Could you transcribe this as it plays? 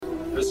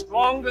The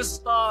strongest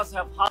stars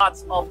have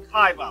hearts of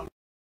Kyber.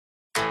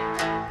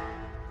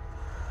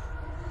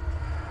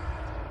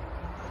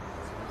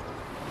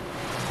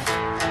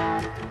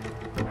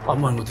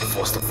 I'm one with the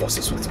Force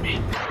is with me.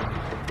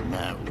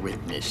 Now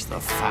witness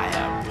the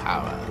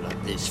firepower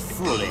of this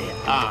fully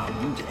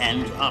armed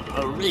and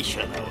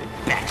operational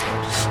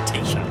battle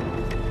station.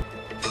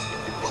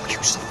 We'll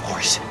use the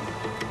Force.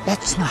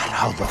 That's not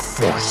how the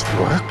Force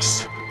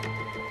works.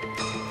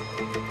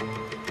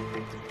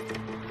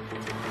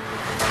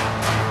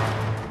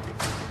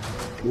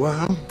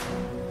 Well,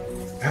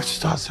 let's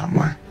start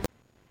somewhere.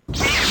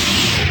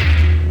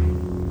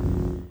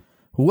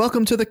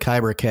 Welcome to the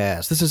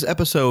Kyber163. This is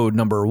episode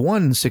number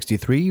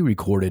 163,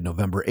 recorded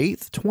November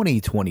 8th,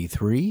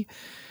 2023.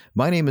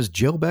 My name is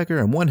Joe Becker.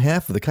 I'm one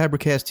half of the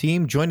Kyber163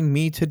 team. Joining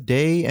me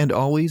today and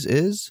always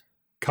is...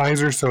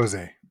 Kaiser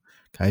Soze.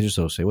 Kaiser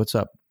Soze, what's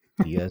up,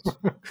 Diaz?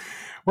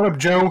 What up,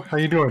 Joe? How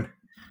you doing?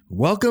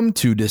 Welcome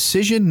to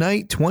Decision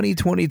Night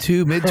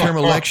 2022 midterm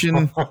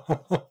election.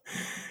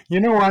 You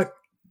know what?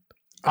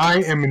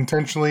 I am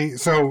intentionally...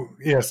 So,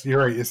 yes, you're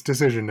right. It's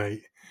decision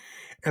night.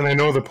 And I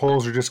know the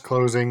polls are just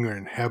closing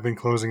and have been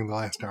closing in the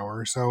last hour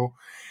or so.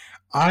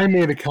 I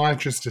made a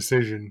conscious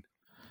decision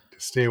to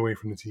stay away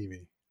from the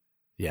TV.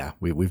 Yeah,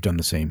 we've done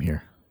the same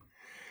here.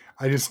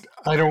 I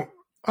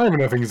have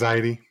enough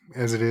anxiety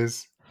as it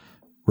is.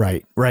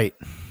 Right. I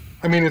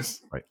mean,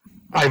 it's... Right.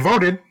 I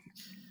voted.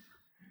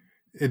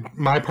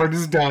 My part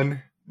is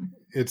done.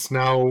 It's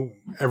now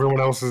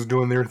everyone else is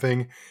doing their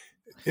thing.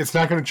 It's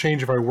not going to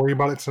change if I worry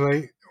about it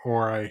tonight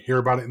or I hear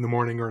about it in the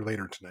morning or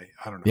later tonight.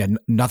 I don't know. Yeah,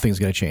 nothing's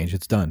going to change.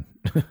 It's done.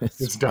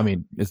 It's done. I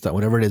mean, it's done.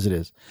 Whatever it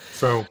is.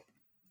 So,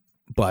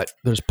 but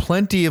there's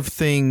plenty of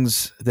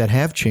things that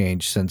have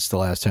changed since the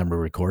last time we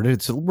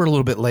recorded. We're a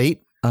little bit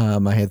late. I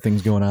had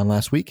things going on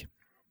last week.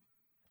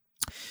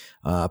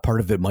 Part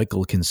of it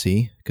Michael can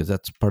see because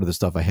that's part of the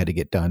stuff I had to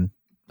get done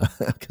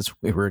because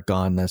we were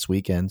gone last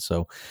weekend.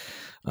 So,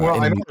 well,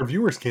 I know our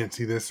viewers can't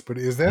see this, but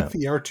is that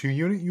the R2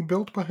 unit you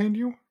built behind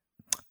you?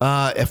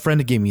 A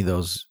friend gave me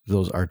those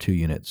R2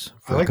 units.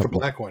 I like the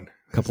black one.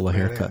 Couple of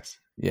haircuts.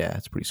 Yeah,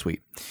 it's pretty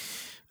sweet.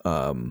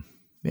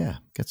 Yeah,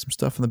 got some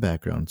stuff in the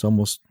background. It's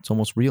almost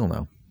real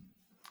now.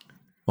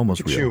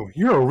 Almost real.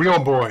 You're a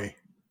real boy.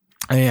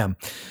 I am.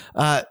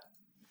 A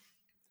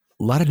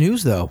lot of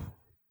news though.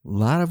 A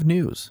lot of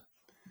news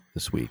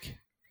this week.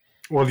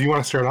 Well, do you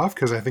want to start off?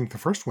 Because I think the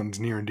first one's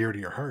near and dear to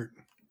your heart.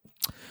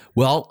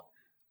 Well,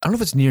 I don't know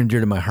if it's near and dear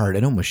to my heart.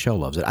 I know Michelle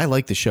loves it. I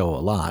like the show a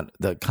lot.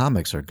 The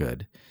comics are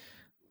good.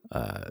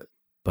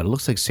 But it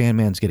looks like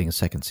Sandman's getting a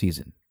second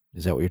season.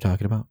 Is that what you're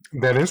talking about?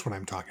 That is what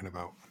I'm talking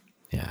about.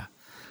 Yeah.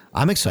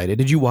 I'm excited.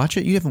 Did you watch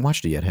it? You haven't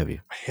watched it yet, have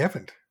you? I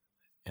haven't.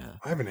 Yeah.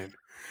 I haven't.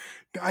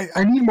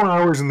 I need more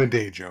hours in the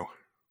day, Joe.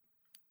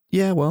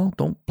 Yeah, well,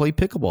 don't play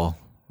pickleball.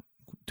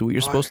 Do what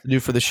you're supposed to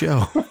do for the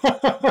show.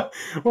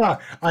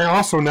 Well, I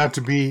also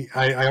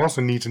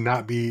need to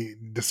not be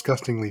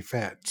disgustingly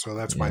fat. So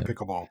that's why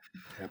pickleball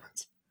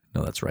happens.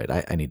 No, that's right.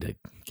 I need to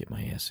get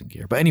my ass in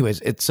gear. But anyways,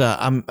 it's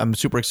I'm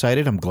super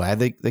excited. I'm glad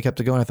they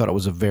kept it going. I thought it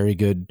was a very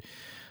good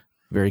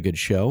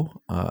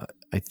show.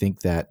 I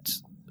think that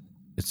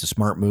it's a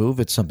smart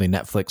move. It's something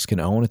Netflix can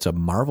own. It's a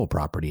Marvel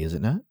property, is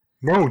it not?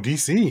 No,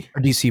 DC.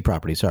 Or DC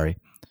property, sorry.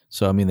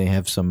 So I mean they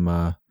have some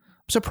I'm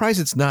surprised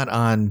it's not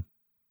on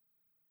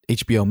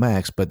HBO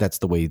Max, but that's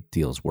the way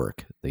deals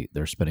work.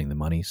 They're spending the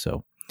money,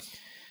 so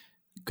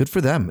good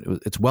for them.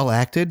 It's well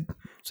acted.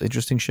 It's an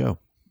interesting show.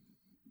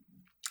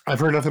 I've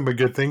heard nothing but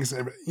good things.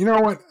 You know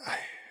what?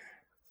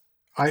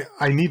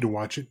 I need to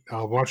watch it.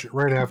 I'll watch it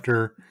right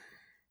after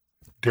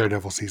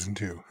Daredevil season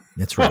 2.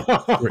 That's right.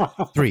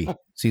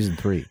 Season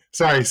 3.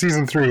 Sorry,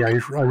 season 3. I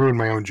ruined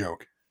my own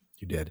joke.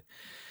 You did.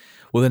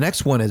 Well, the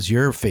next one is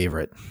your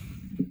favorite.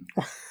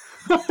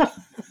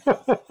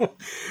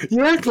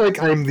 You act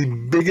like I'm the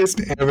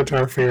biggest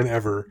Avatar fan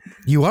ever.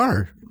 You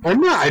are.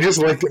 I'm not. I just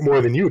liked it more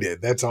than you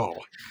did. That's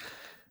all.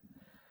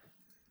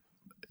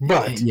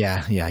 But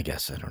yeah, I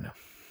guess. I don't know.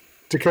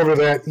 To cover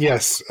that,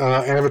 yes,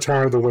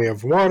 Avatar: The Way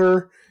of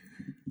Water,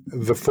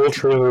 the full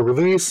trailer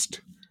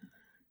released.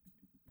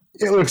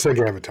 It looks like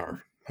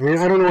Avatar. I mean,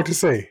 I don't know what to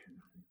say.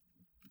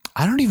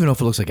 I don't even know if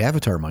it looks like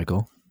Avatar,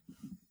 Michael.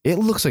 It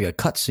looks like a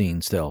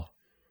cutscene still.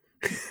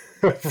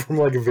 From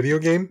like a video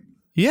game?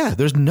 Yeah,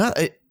 there's not.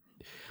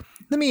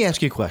 Let me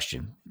ask you a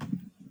question.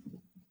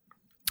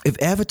 If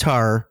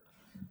Avatar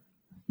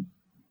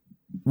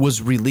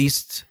was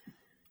released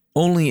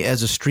only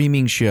as a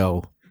streaming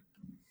show,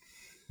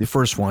 the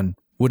first one,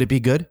 would it be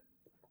good?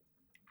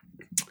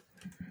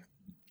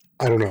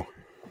 I don't know.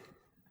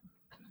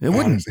 It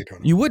wouldn't.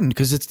 You wouldn't,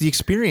 because it's the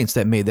experience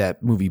that made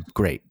that movie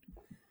great.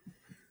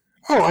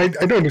 Oh, I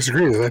don't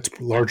disagree with that. That's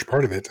a large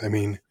part of it. I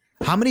mean,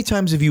 how many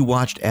times have you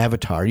watched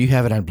Avatar? You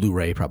have it on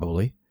Blu-ray,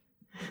 probably.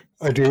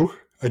 I do.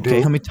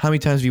 Okay, how many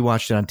times have you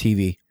watched it on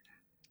TV?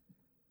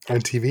 On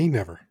TV,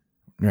 never.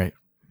 Right.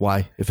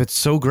 Why? If it's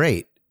so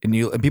great and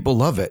people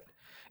love it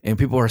and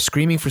people are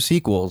screaming for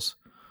sequels,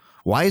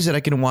 why is it I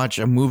can watch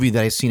a movie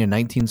that I seen in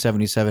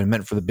 1977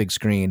 meant for the big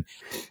screen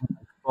on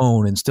my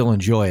phone and still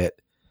enjoy it?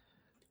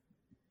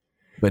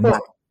 but Well,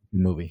 not a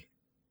movie.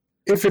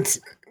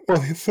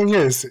 the thing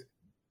is,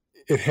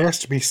 it has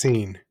to be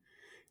seen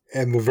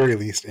at the very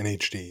least in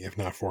HD, if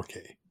not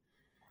 4K.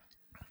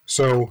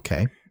 So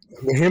Okay.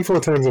 the handful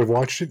of times I've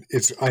watched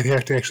it, I'd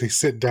have to actually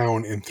sit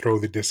down and throw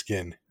the disc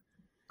in,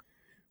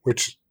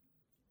 which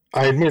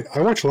I admit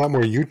I watch a lot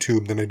more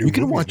YouTube than I do. You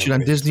can movies watch it on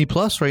nowadays. Disney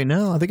Plus right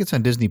now. I think it's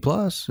on Disney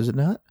Plus, is it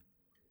not?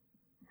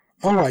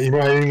 Oh, I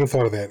didn't even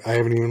thought of that. I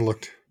haven't even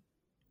looked.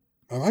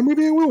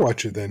 Maybe I will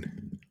watch it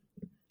then.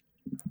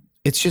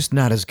 It's just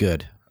not as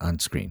good on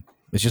screen.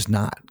 It's just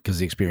not because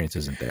the experience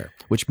isn't there,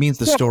 which means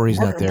the story's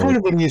not there. Part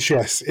of it is,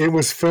 yes, it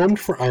was filmed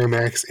for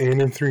IMAX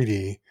and in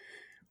 3D.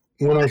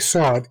 When I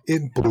saw it,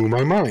 it blew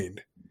my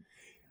mind.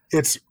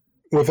 It's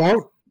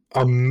without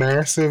a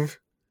massive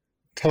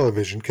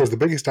television, because the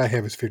biggest I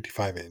have is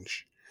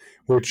 55-inch,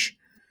 which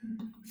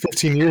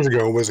 15 years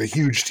ago was a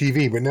huge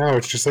TV, but now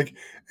it's just like,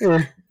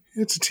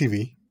 it's a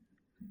TV.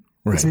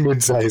 Right. It's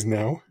mid-size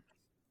now.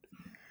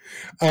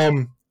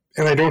 And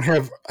I don't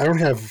have,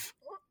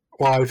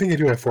 well, I think I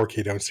do have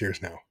 4K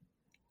downstairs now.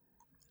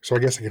 So I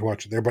guess I could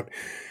watch it there, but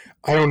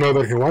I don't know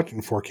that I can watch it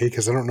in 4K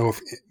because I don't know if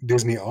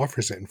Disney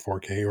offers it in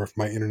 4K or if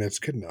my internet's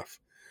good enough.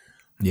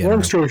 Yeah.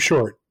 Long story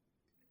short,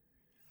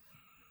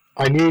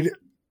 I need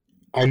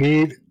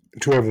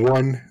to have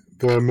won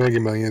the Mega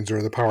Millions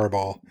or the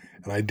Powerball,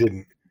 and I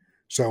didn't.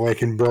 So I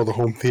can build a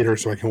home theater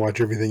so I can watch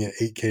everything at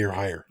 8K or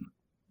higher.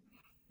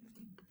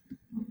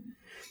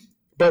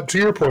 But to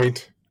your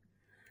point,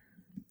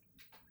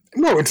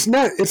 no, it's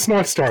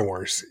not Star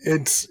Wars.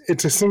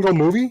 It's a single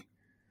movie.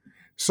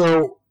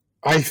 So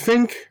I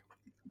think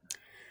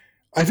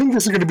this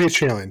is going to be a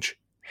challenge.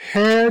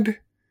 Had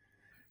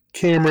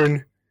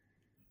Cameron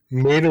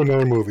made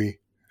another movie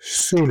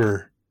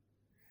sooner,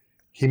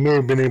 he may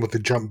have been able to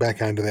jump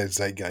back onto that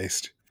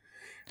zeitgeist.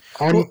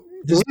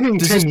 Waiting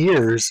 10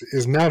 years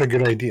is not a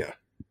good idea.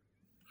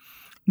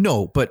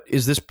 No, but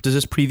does this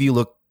preview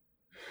look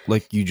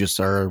like you just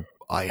are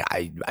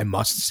I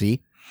must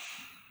see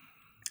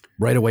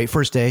right away,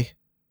 first day?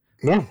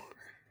 No.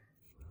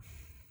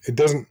 It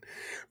doesn't,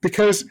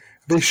 because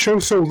they show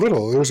so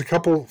little. There was a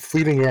couple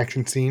fleeting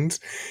action scenes.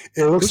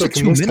 It looks like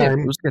in this time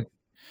it was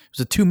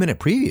a 2-minute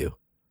preview.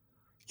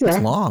 Yeah,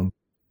 it's long.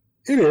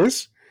 It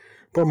is,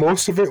 but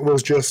most of it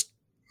was just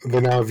the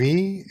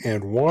Na'vi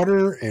and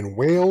water and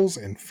whales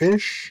and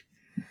fish.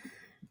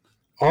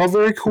 All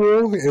very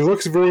cool. It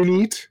looks very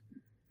neat.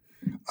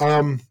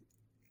 I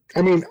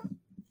mean,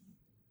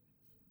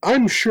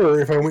 I'm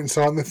sure if I went and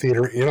saw it in the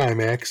theater in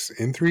IMAX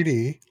in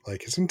 3D,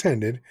 like it's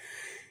intended,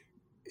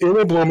 it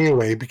will blow me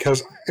away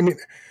because, I mean,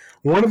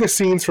 one of the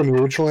scenes from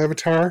the original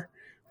Avatar,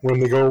 when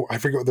they go, I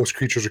forget what those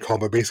creatures are called,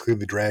 but basically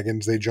the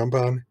dragons they jump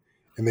on,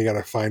 and they got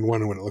to find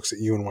one when it looks at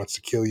you and wants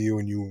to kill you,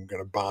 and you got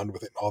to bond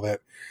with it and all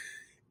that.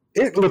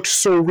 It looked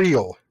so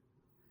real,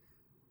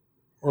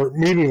 or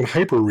maybe even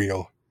hyper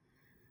real,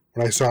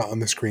 when I saw it on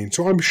the screen.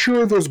 So I'm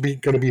sure there's going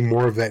to be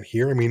more of that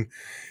here. I mean,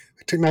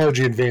 the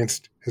technology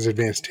has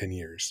advanced 10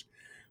 years.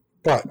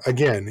 But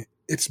again,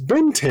 it's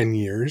been 10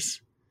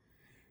 years.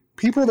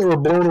 People that were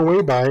blown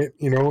away by it,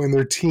 in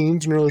their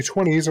teens and early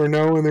 20s are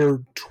now in their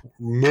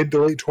mid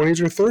to late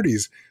 20s or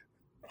 30s.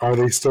 Are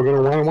they still going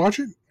to want to watch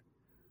it?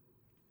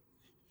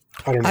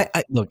 I don't know.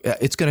 Look,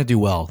 it's going to do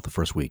well the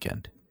first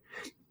weekend.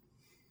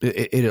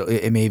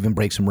 It may even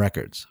break some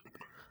records,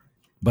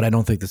 but I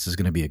don't think this is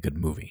going to be a good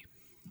movie.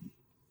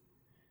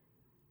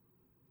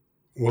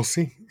 We'll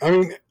see. I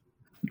mean,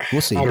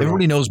 we'll see.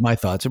 Everybody knows my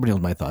thoughts.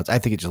 I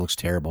think it just looks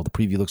terrible. The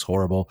preview looks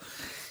horrible.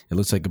 It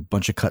looks like a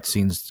bunch of cut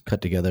scenes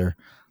cut together.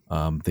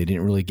 They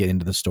didn't really get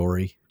into the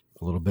story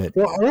a little bit.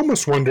 Well, I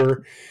almost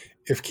wonder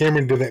if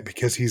Cameron did that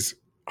because he's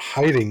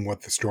hiding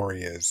what the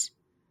story is.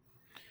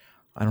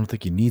 I don't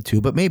think you need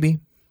to, but maybe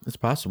it's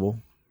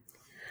possible.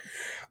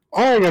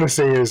 All I gotta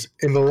say is,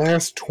 in the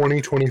last 20,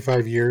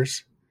 25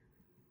 years,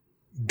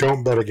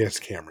 don't bet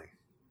against Cameron.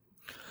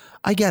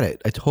 I get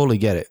it. I totally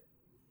get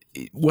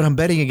it. What I'm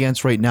betting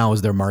against right now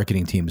is their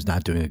marketing team is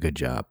not doing a good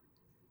job.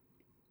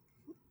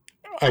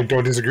 I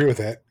don't disagree with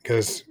that,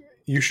 because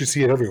you should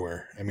see it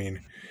everywhere. I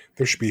mean,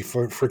 there should be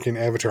freaking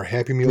Avatar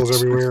Happy Meals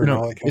everywhere and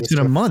all that kind of stuff. It's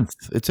in a month.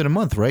 It's in a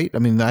month, right? I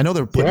mean, I know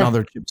they're putting all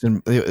their chips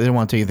in. They don't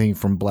want to take anything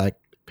from Black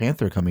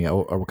Panther coming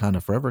out or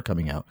Wakanda Forever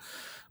coming out,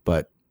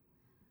 but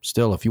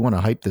still, if you want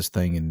to hype this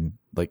thing and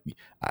like,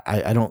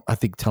 I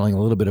think telling a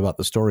little bit about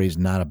the story is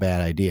not a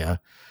bad idea,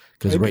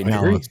 because right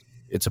now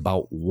it's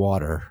about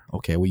water.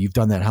 Okay, well, you've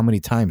done that how many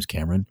times,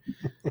 Cameron?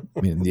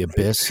 I mean, the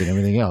abyss and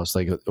everything else.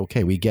 Like,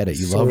 okay, we get it.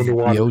 You love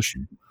the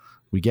ocean.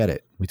 We get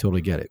it. We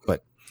totally get it.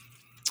 But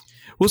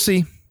we'll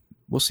see.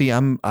 We'll see.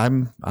 I'm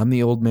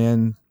the old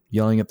man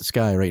yelling at the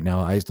sky right now.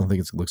 I just don't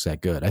think it looks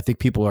that good. I think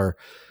people are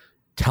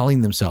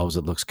telling themselves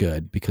it looks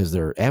good because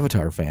they're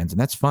Avatar fans, and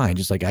that's fine.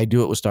 Just like I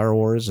do it with Star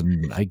Wars,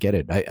 and I get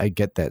it. I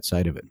get that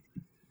side of it.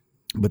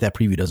 But that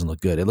preview doesn't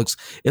look good. It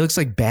looks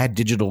like bad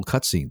digital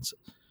cutscenes.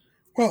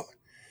 Well,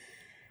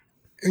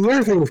 and the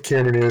other thing with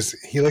Cameron is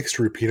he likes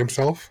to repeat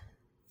himself.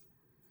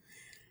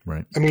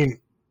 Right. I mean,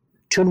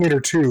 Terminator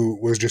 2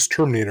 was just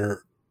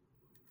Terminator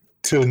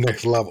to the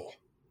next level.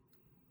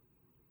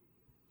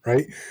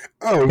 right?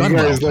 Oh, Done you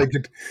guys well. like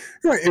it.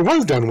 Right, it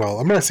was done well.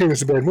 I'm not saying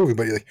it's a bad movie,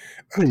 but you're like,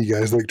 oh, you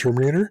guys like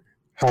Terminator?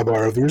 How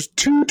about if there's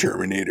 2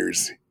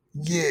 Terminators?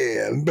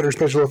 Yeah, better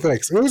special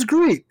effects. It was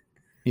great.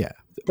 Yeah,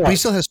 but he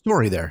still has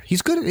story there.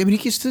 He's good. I mean,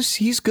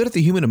 he's good at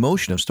the human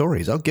emotion of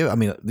stories. I'll give. I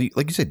mean,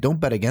 like you said, don't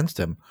bet against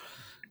him.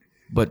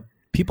 But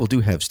people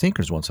do have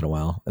stinkers once in a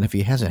while, and if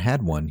he hasn't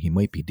had one, he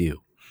might be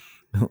due.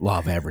 Law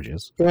of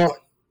averages. Well,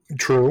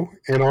 true,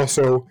 and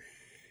also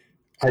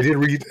I did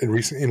read a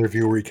recent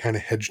interview where he kind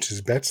of hedged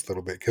his bets a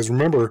little bit because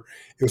remember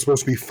it was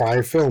supposed to be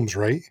 5 films,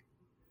 right?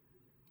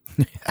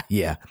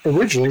 Yeah.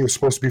 Originally, it was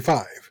supposed to be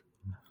 5.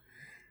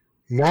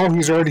 Now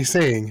he's already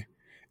saying,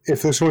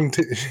 if this one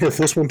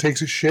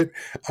takes a shit,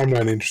 I'm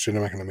not interested.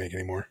 I'm not going to make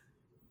any more.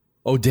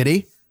 Oh, did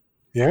he?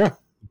 Yeah.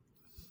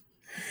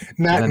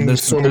 Not in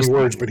so many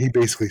words, but he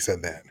basically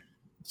said that.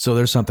 So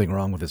there's something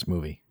wrong with this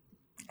movie.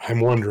 I'm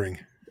wondering.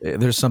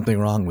 There's something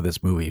wrong with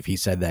this movie if he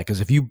said that,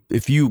 because if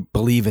you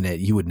believe in it,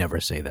 you would never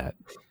say that.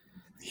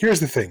 Here's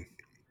the thing.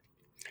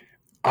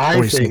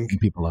 I think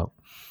people out.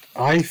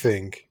 I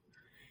think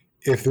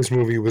if this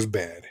movie was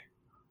bad,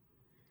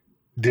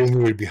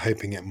 Disney would be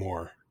hyping it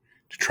more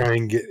to try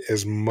and get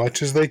as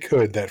much as they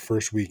could that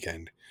first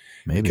weekend.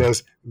 Maybe.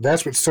 Because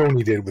that's what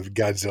Sony did with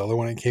Godzilla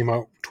when it came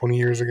out 20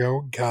 years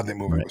ago. God, that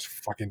movie was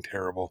fucking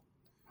terrible.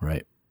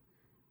 Right.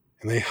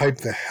 And they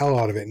hyped the hell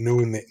out of it,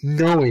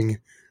 knowing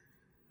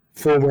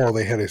full well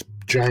they had a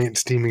giant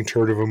steaming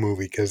turd of a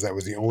movie because that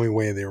was the only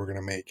way they were going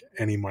to make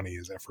any money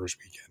is that first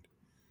weekend.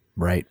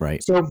 Right,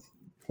 right. So,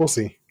 we'll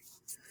see.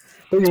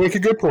 But you make a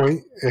good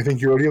point. I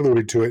think you already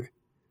alluded to it.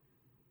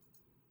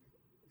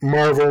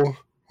 Marvel,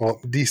 well,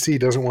 DC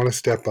doesn't want to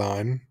step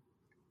on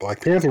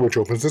Black Panther, which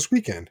opens this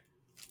weekend.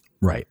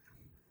 Right.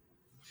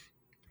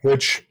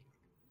 Which,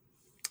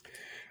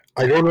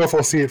 I don't know if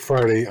I'll see it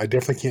Friday. I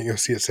definitely can't go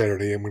see it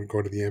Saturday. I'm going to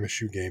go to the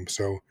MSU game,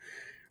 so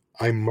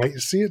I might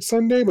see it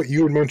Sunday, but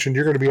you had mentioned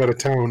you're going to be out of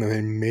town, and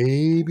then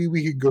maybe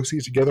we could go see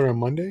it together on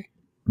Monday?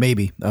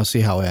 Maybe. I'll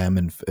see how I am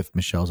and if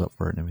Michelle's up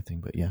for it and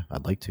everything, but yeah,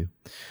 I'd like to.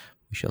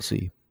 We shall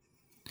see.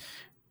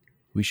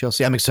 We shall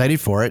see. I'm excited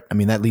for it. I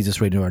mean, that leads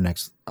us right into our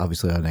next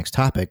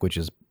topic, which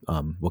is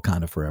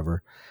Wakanda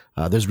Forever.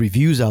 There's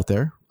reviews out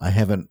there. I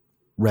haven't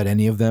read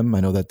any of them. I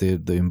know that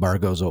the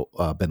embargo's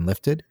been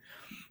lifted.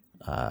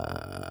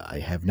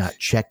 I have not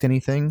checked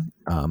anything.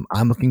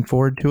 I'm looking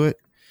forward to it.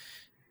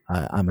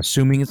 I'm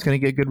assuming it's going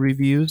to get good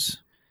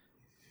reviews.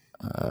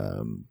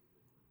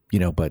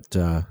 But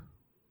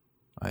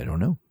I don't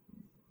know.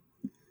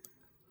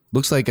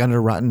 Looks like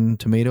under Rotten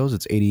Tomatoes,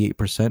 it's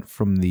 88%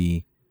 from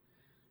the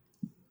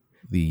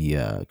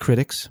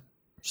critics.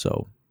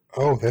 So,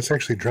 oh, that's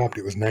actually dropped.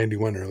 It was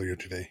 91 earlier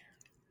today.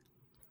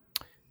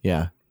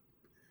 Yeah,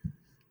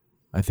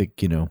 I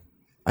think it's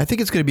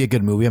going to be a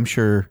good movie. I'm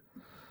sure.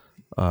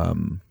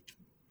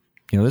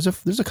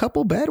 There's a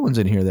couple bad ones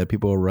in here that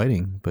people are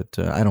writing, but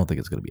I don't think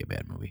it's going to be a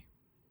bad movie.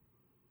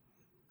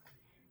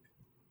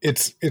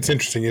 It's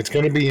interesting. It's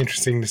going to be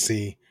interesting to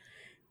see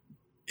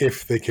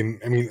if they can.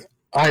 I mean,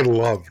 I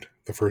loved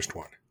the first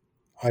one.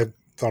 I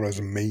thought it was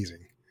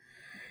amazing.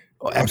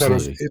 Oh,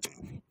 absolutely.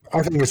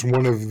 I think it's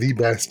one of the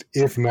best,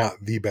 if not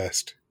the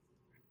best,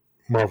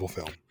 Marvel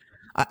film.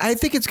 I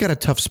think it's got a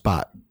tough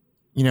spot.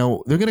 They're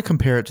going to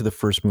compare it to the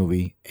first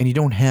movie, and you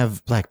don't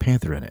have Black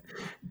Panther in it.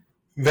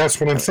 That's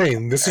what I'm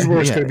saying. This is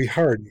where it's going to be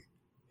hard.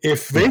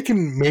 If they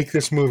can make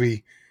this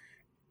movie,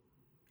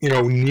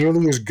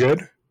 nearly as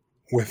good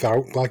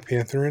without Black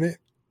Panther in it,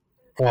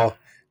 well,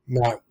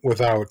 not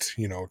without,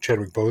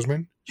 Chadwick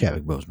Boseman.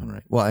 Chadwick Boseman,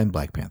 right. Well, and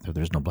Black Panther.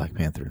 There's no Black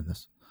Panther in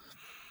this.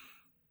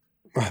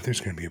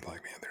 There's going to be a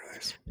Black Panther in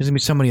this. There's going to be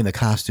somebody in the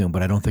costume,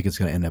 but I don't think it's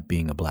going to end up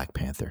being a Black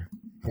Panther.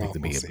 I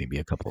think we'll maybe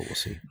a couple. We'll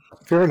see.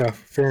 Fair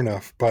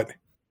enough. But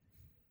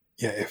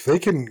yeah, if they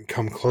can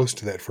come close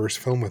to that first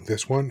film with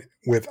this one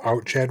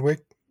without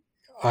Chadwick,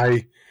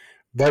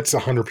 that's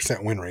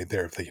 100% win right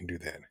there if they can do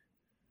that.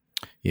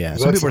 Yeah,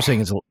 some people are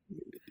saying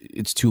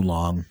it's too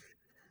long,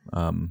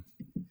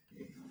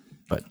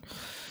 but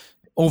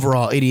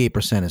overall,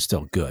 88% is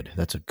still good.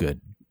 That's a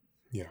good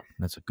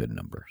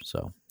number.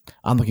 So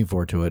I'm looking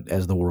forward to it,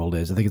 as the world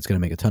is. I think it's going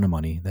to make a ton of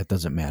money. That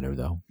doesn't matter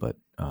though, but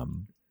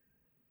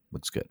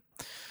looks good.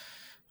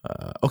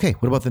 Okay,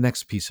 what about the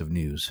next piece of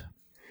news?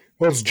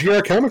 Well, it's GR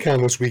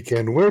Comic-Con this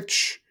weekend,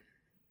 which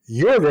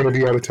you're going to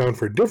be out of town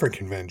for a different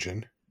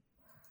convention.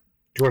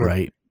 Do you want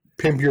to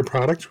pimp your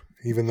product,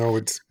 even though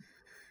it's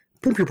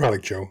pimp your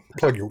product, Joe?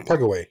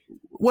 Plug away.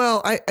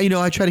 Well, I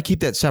try to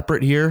keep that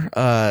separate here,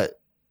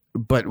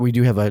 but we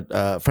do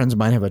have friends of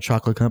mine have a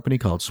chocolate company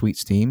called Sweet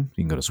Steam.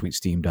 You can go to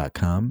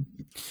sweetsteam.com,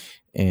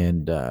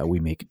 and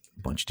we make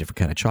a bunch of different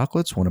kind of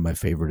chocolates. One of my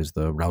favorite is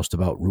the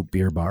Roustabout Root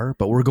Beer Bar.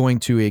 But we're going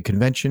to a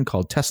convention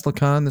called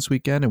TeslaCon this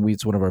weekend, and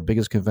it's one of our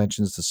biggest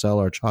conventions to sell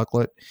our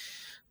chocolate.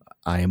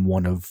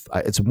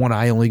 It's one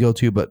I only go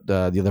to, but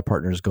the other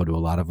partners go to a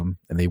lot of them,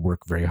 and they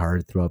work very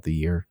hard throughout the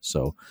year.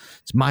 So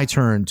it's my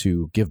turn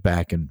to give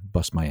back and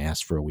bust my ass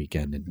for a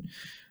weekend and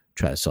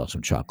try to sell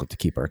some chocolate to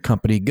keep our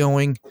company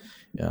going.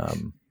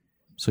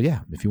 So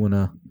yeah, if you want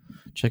to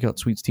check out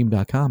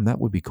sweetsteam.com, that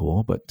would be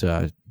cool. But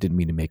didn't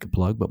mean to make a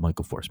plug, but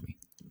Michael forced me.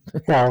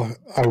 Well,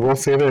 I will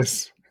say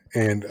this,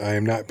 and I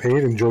am not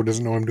paid, and Joe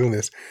doesn't know I'm doing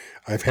this.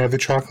 I've had the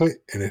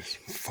chocolate, and it's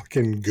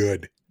fucking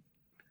good.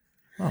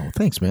 Oh,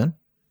 thanks, man.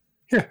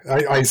 Yeah,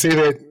 I say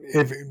that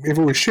if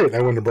it was shit, I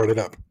wouldn't have brought it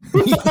up.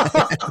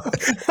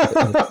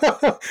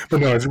 But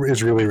no, it's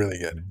really, really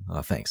good.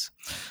 Oh, thanks.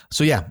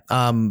 So yeah,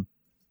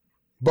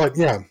 but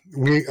yeah,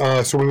 we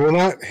will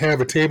not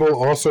have a table.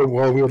 Also,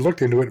 well, we had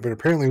looked into it, but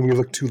apparently we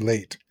looked too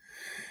late,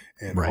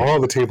 and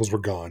all the tables were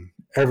gone.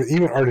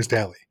 Even Artist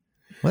Alley.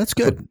 Well, that's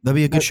good. That'll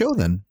be a good show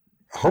then.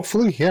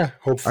 Hopefully, yeah.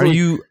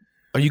 Hopefully.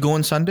 Are you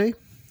going Sunday?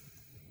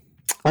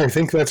 I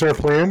think that's our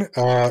plan.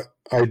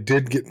 I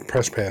did get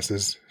press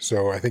passes,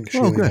 so I think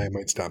Sheila and I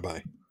might stop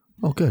by.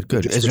 Oh,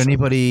 good. Is there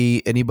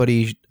anybody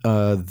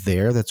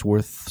there that's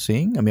worth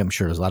seeing? I mean, I'm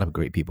sure there's a lot of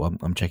great people.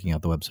 I'm checking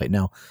out the website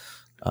now.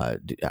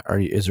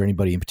 Is there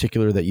anybody in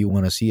particular that you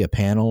want to see, a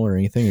panel or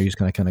anything? Or are you just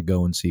going to kind of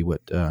go and see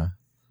what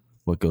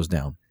goes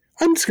down?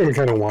 I'm just going to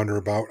kind of wander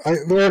about.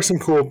 There are some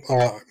cool,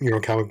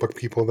 comic book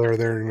people there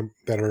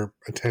that are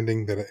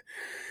attending that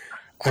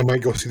I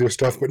might go see their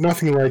stuff, but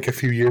nothing like a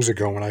few years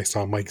ago when I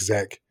saw Mike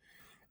Zeck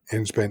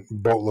and spent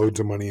boatloads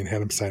of money and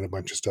had him sign a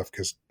bunch of stuff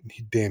because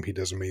he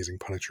does amazing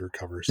Punisher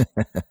covers.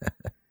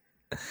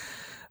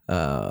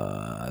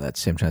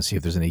 That's I'm trying to see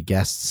if there's any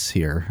guests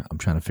here. I'm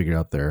trying to figure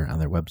out on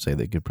their website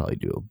they could probably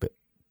do a bit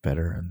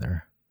better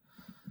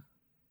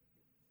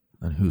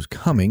on who's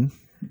coming.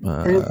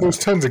 There's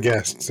tons of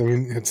guests. I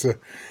mean, it's a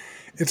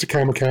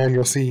Comic-Con.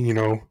 You'll see,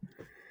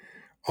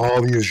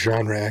 all these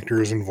genre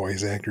actors and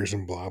voice actors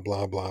and blah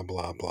blah blah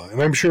blah blah.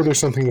 And I'm sure there's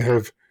something that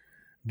have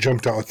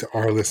jumped out to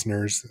our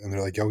listeners, and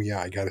they're like, "Oh yeah,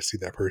 I got to see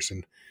that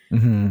person."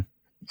 Mm-hmm.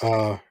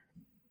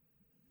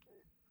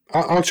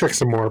 I'll check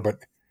some more, but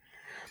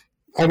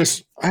I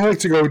like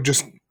to go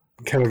just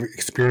kind of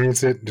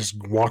experience it, just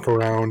walk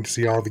around,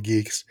 see all the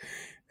geeks,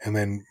 and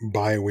then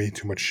buy way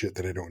too much shit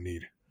that I don't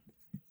need.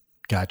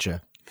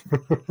 Gotcha.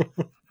 Looks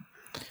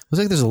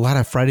like there's a lot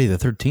of Friday the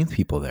 13th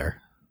people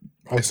there.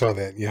 I saw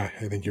that. Yeah,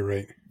 I think you're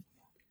right.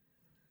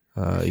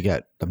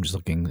 I'm just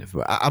looking.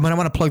 I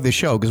want to plug the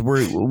show because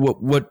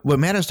what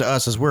matters to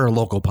us is we're a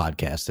local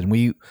podcast, and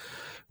we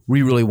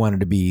really wanted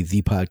to be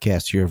the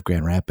podcast here of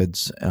Grand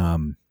Rapids.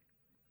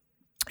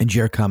 And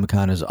GR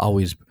Comic-Con is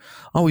always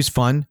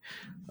fun,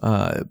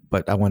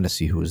 but I wanted to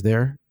see who was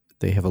there.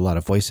 They have a lot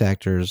of voice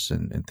actors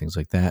and things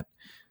like that.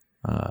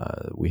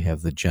 We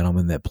have the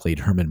gentleman that played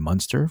Herman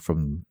Munster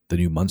from the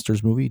new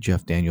Munsters movie,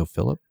 Jeff Daniel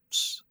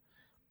Phillips.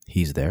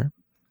 He's there.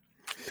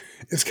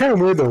 It's kind of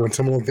weird though when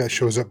someone like that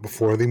shows up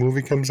before the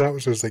movie comes out.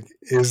 So it's like,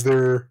 it's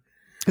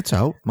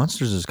out.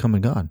 Munsters is come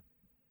and gone.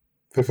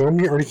 The film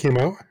already came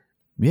out?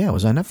 Yeah, it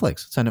was on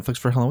Netflix. It's on Netflix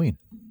for Halloween.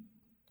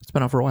 It's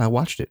been out for a while. I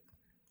watched it.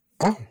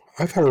 Oh,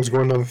 I thought it was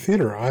going to the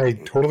theater. I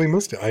totally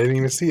missed it. I didn't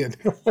even see it.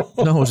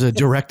 No, it was a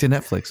direct to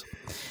Netflix.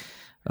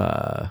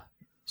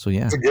 So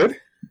yeah. Is it good? It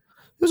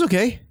was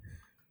okay.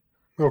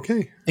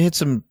 Okay. It had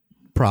some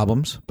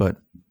problems, but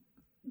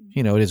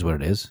it is what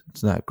it is.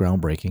 It's not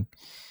groundbreaking.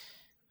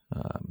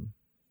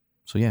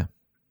 So yeah.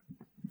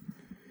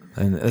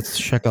 And let's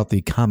check out the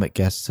comic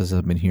guests as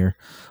I've been here.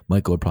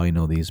 Michael would probably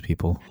know these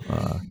people.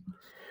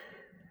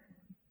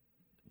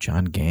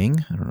 John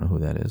Gang. I don't know who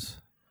that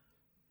is.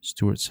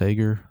 Stuart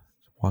Sager.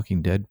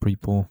 Walking Dead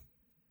people.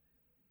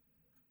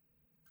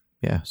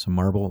 Yeah, some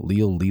Marvel.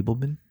 Leo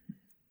Liebelman.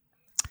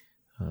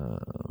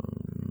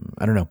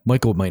 I don't know.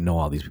 Michael might know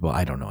all these people.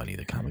 I don't know any of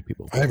the comic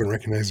people. I haven't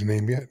recognized the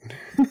name yet.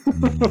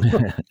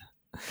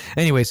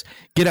 Anyways,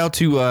 get out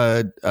to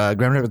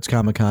Grand Rapids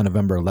Comic-Con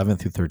November 11th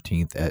through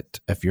 13th.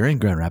 If you're in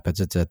Grand Rapids,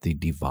 it's at the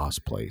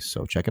DeVos place.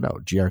 So check it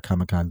out,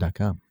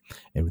 grcomiccon.com.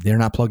 And they're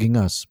not plugging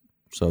us,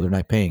 so they're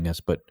not paying us,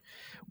 but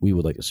we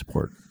would like to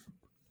support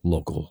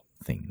local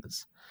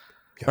things.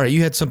 Yeah. All right,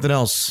 you had something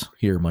else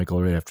here,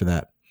 Michael, right after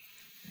that.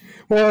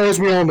 Well, as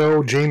we all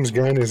know, James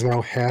Gunn is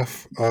now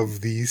half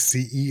of the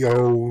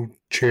CEO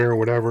chair,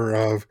 whatever,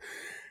 of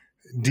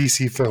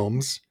DC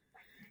Films.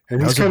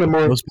 And he's kind of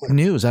more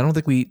news. I don't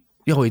think we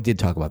did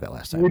talk about that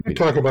last time. We did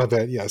talk about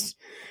that, yes.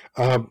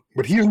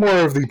 But he's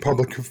more of the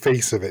public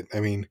face of it. I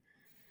mean,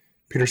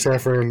 Peter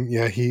Safran,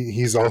 yeah,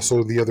 he's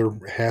also the other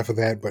half of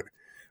that. But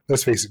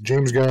let's face it,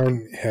 James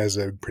Gunn has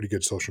a pretty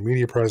good social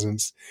media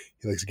presence.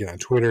 He likes to get on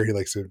Twitter. He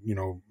likes to,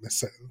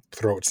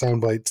 throw out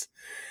sound bites.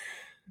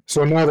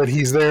 So now that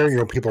he's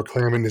there, people are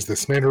clamoring, is the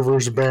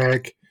Snyderverse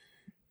back?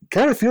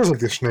 Kind of feels like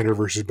the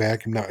Snyderverse is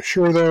back. I'm not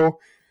sure, though.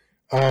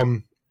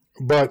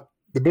 But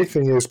the big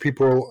thing is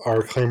people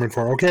are clamoring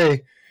for,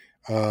 okay,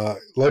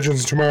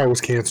 Legends of Tomorrow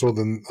was canceled,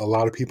 and a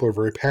lot of people are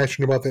very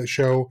passionate about that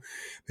show.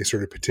 They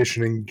started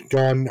petitioning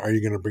Gunn, are you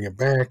going to bring it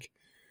back?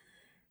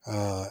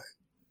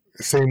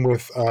 Same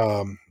with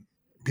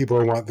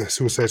people who want the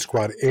Suicide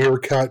Squad Air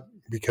cut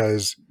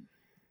because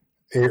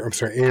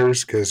Ayers,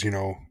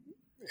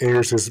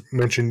 Ayers has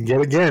mentioned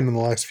yet again in the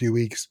last few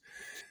weeks,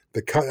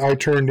 the cut I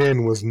turned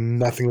in was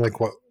nothing like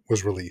what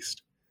was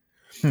released.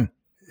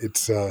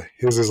 It's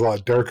his is a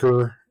lot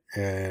darker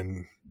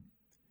and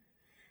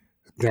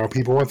now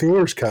people want the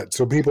orders cut.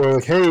 So people are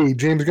like, hey,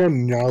 James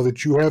Gunn, now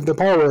that you have the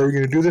power, are you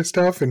going to do this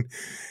stuff? And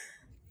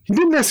he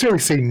didn't necessarily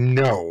say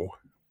no,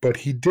 but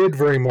he did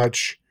very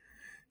much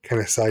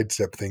kind of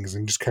sidestep things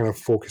and just kind of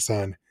focus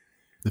on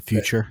The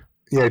future.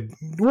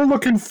 we're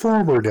looking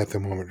forward at the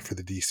moment for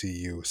the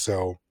DCU.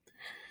 So,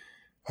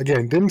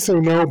 again, didn't say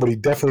no, but he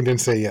definitely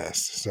didn't say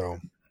yes. So,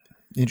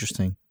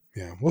 Interesting.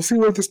 yeah, we'll see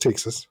where this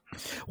takes us.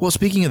 Well,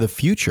 speaking of the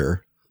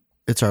future,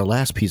 it's our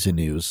last piece of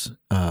news.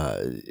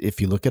 If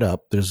you look it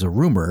up, there's a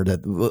rumor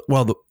that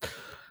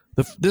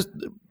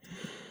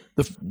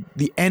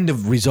the end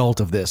of result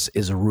of this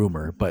is a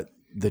rumor, but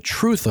the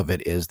truth of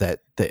it is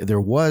that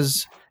there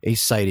was a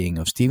sighting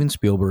of Steven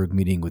Spielberg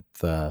meeting with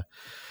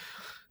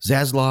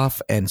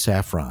Zaslav and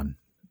Safran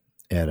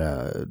at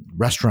a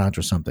restaurant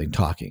or something,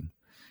 talking.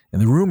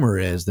 And the rumor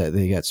is that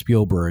they got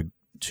Spielberg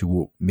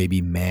to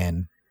maybe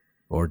man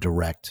or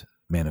direct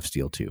Man of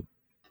Steel 2.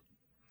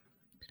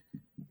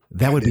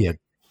 That would be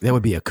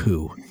a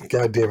coup.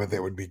 God damn it,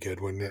 that would be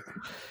good, wouldn't it?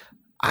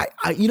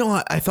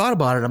 I thought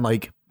about it. I'm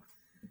like,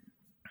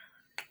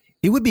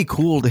 it would be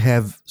cool to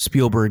have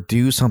Spielberg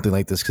do something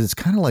like this because it's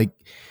kind of like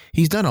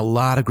he's done a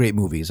lot of great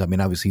movies. I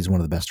mean, obviously he's one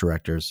of the best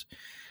directors.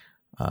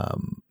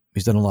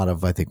 He's done a lot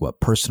of, I think,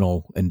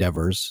 personal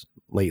endeavors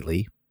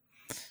lately.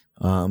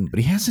 But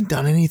he hasn't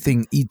done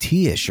anything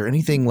ET-ish or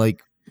anything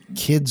like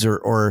kids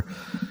or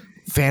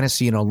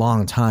fantasy in a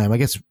long time. I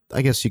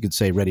guess you could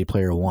say Ready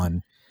Player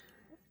One.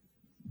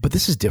 But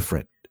this is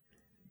different.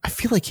 I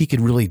feel like he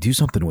could really do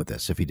something with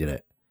this if he did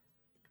it.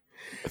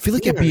 I feel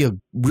like it'd be a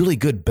really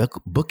good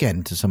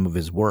bookend to some of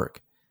his work.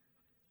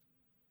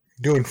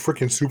 Doing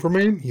freaking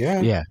Superman?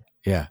 Yeah.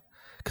 Yeah.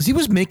 Because he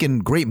was making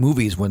great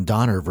movies when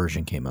Donner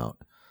version came out.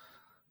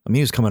 I mean,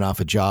 he was coming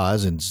off of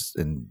Jaws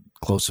and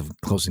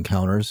Close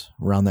Encounters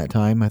around that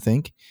time, I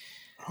think.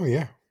 Oh,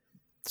 yeah.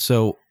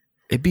 So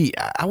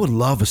I would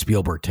love a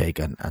Spielberg take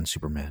on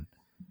Superman.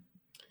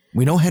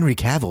 We know Henry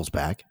Cavill's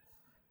back.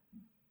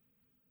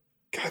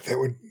 God,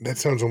 that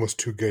sounds almost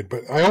too good.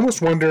 But I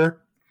almost wonder,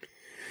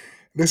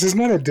 this is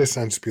not a diss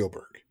on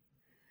Spielberg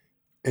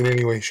in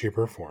any way, shape,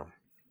 or form.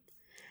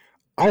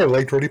 I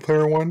liked Ready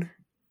Player One,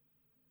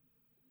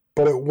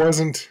 but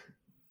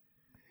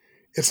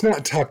it's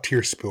not top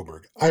tier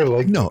Spielberg. I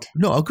liked it.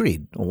 No,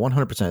 agreed.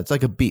 100%. It's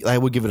like a B. I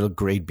would give it a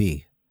grade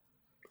B.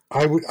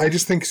 I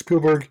just think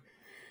Spielberg,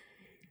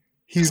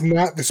 he's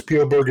not the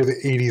Spielberg of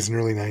the 80s and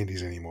early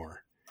 90s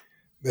anymore.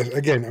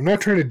 Again, I'm not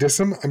trying to diss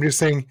him. I'm just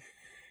saying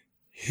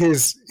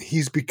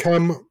he's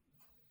become,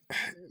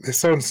 this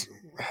sounds,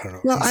 I don't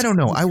know. Well, I don't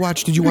know.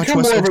 Did you watch West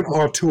more Side of an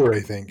auteur,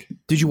 I think.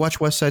 Did you watch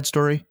West Side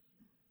Story?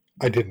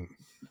 I didn't.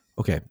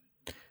 Okay.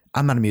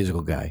 I'm not a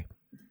musical guy,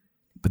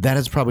 but that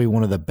is probably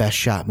one of the best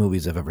shot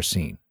movies I've ever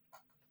seen.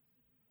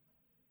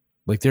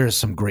 Like there is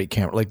some great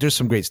there's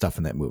some great stuff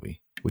in that movie,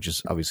 which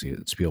is obviously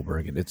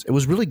Spielberg, and it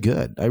was really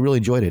good. I really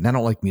enjoyed it. And I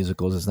don't like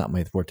musicals; it's not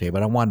my forte,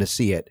 but I wanted to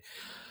see it.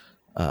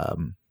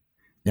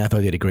 Yeah, I thought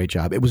they did a great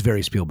job. It was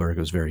very Spielberg. It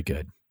was very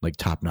good, like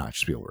top notch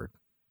Spielberg.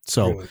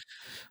 So, really?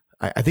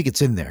 I think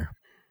it's in there.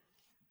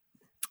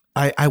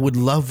 I would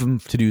love him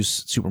to do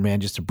Superman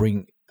just to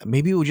bring.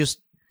 Maybe it would just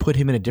put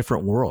him in a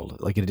different world,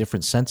 like in a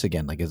different sense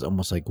again, like it's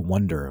almost like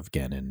wonder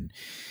again. And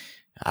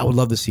I would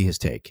love to see his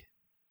take.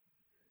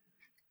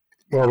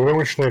 Well, we don't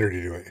want Schneider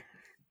to do it.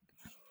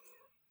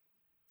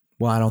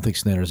 Well, I don't think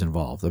Snyder's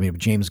involved. I mean,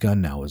 James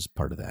Gunn now is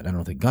part of that. I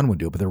don't think Gunn would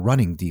do it, but they're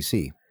running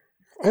DC.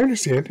 I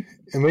understand,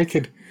 and they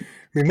could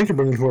bring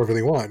in whoever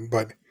they want.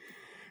 But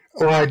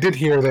I did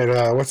hear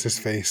that what's his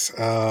face?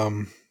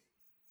 Oh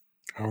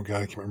God,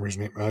 I can't remember his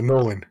name.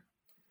 Nolan,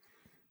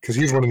 because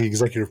he's one of the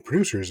executive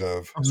producers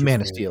of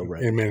Man of Steel,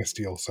 right? And Man of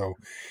Steel. So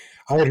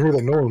I had heard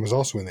that Nolan was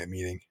also in that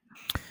meeting.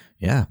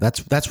 Yeah,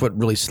 that's what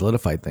really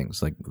solidified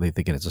things. Like they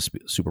thinking it's a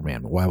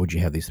Superman, but why would you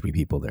have these three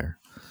people there,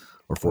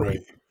 or four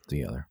people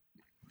together?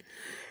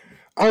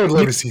 I would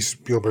love to see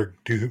Spielberg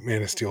do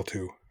Man of Steel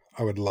 2.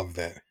 I would love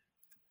that.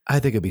 I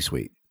think it'd be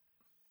sweet.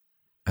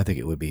 I think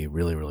it would be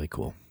really, really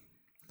cool.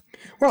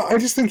 Well, I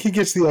just think he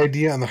gets the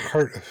idea on the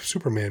heart of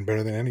Superman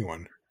better than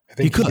anyone. I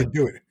think he could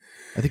do it.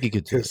 I think he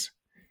could too.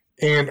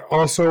 And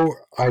also,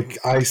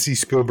 I see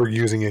Spielberg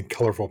using a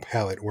colorful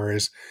palette,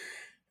 whereas,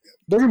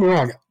 don't get me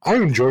wrong, I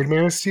enjoyed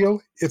Man of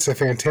Steel. It's a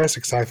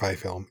fantastic sci-fi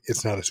film.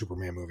 It's not a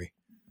Superman movie.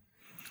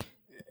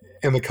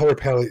 And the color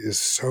palette is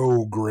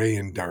so gray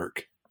and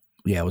dark.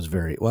 Yeah, it was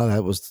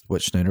that was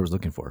what Schneider was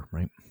looking for,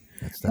 right?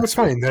 That's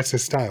fine. That's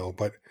his style.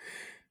 But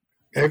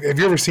have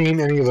you ever seen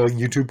any of the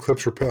YouTube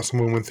clips where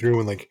someone went through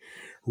and like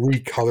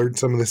recolored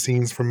some of the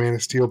scenes from Man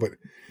of Steel, but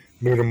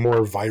made them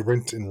more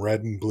vibrant and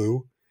red and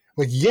blue?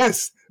 Like,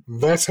 yes,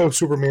 that's how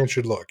Superman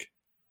should look.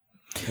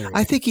 Anyway.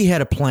 I think he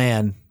had a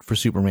plan for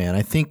Superman.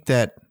 I think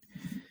that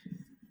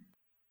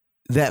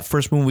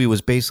first movie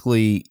was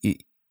basically,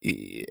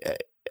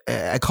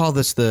 I call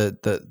this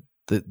the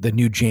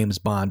new James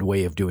Bond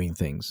way of doing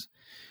things.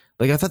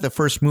 Like I thought the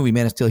first movie,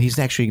 Man of Steel, he's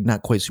actually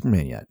not quite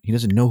Superman yet. He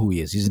doesn't know who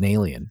he is. He's an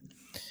alien.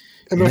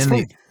 And that's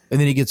fine. And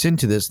then he gets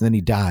into this, and then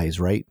he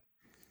dies, right?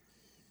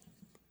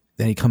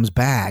 Then he comes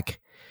back,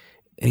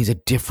 and he's a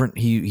different.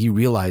 He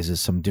realizes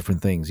some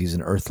different things. He's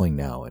an Earthling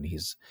now, and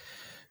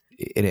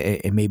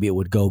and maybe it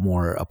would go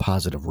more a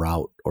positive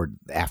route or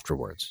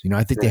afterwards.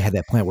 I think they had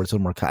that plan where it's a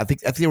little more. I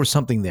think there was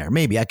something there.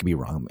 Maybe I could be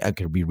wrong. I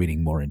could be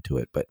reading more into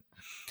it, but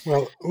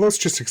well,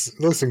 let's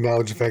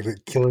acknowledge the fact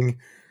that killing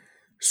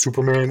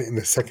Superman in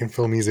the second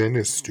film he's in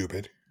is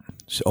stupid.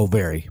 So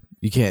very.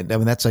 You can't. I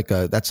mean, that's like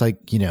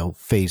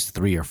phase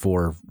 3 or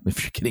 4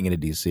 if you're getting into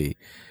DC.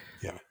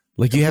 Yeah,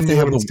 like you have to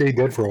have him stay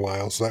dead for a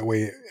while, so that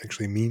way it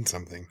actually means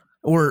something.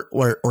 Or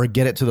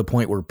get it to the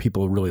point where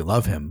people really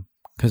love him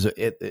because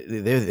they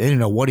didn't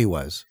know what he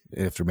was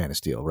after Man of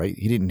Steel, right?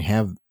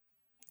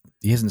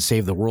 He hasn't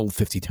saved the world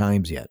 50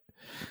 times yet,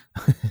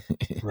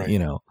 right?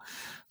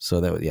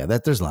 So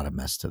that there's a lot of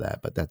mess to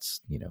that, but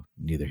that's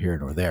neither here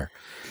nor there.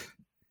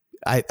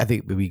 I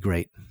think it would be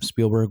great.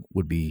 Spielberg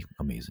would be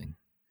amazing.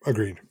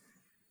 Agreed.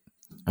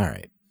 All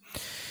right.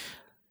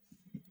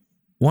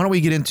 Why don't we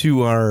get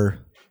into our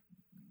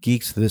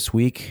geeks this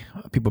week?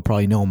 People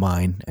probably know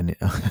mine,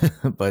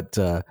 but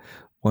why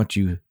don't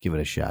you give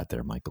it a shot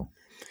there, Michael?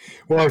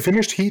 Well, I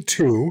finished Heat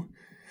 2.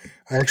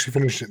 I actually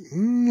finished it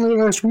early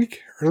last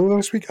week.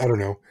 I don't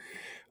know.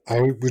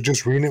 I was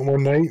just reading it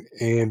one night,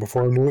 and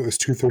before I knew it was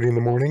 2:30 in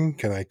the morning,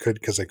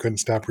 because I couldn't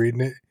stop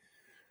reading it.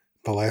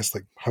 The last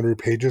 100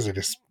 pages, I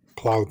just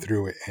plowed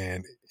through it,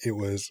 and it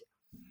was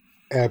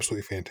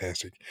absolutely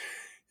fantastic.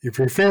 If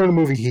you're a fan of the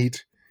movie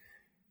Heat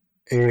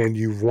and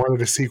you've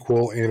wanted a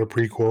sequel and a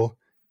prequel,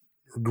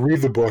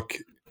 read the book.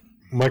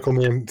 Michael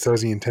Mann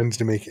says he intends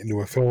to make it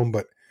into a film,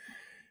 but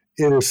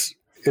it's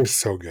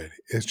so good.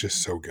 It's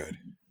just so good.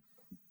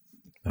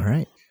 All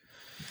right.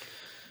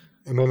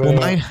 And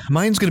then,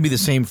 mine's going to be the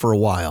same for a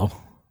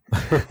while.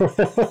 Because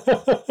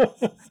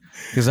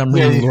I'm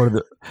reading Lord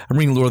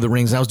of the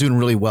Rings. I was doing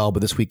really well, but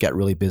this week got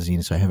really busy,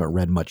 and so I haven't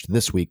read much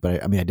this week.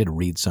 But I did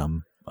read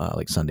some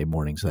Sunday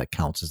morning, so that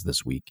counts as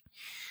this week.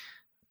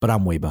 But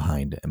I'm way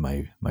behind in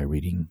my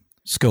reading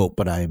scope.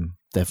 But I'm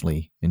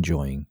definitely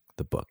enjoying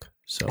the book.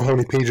 So how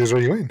many pages are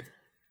you in?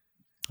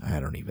 I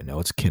don't even know.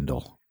 It's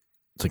Kindle.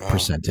 It's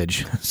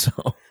percentage. So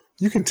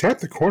you can tap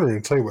the corner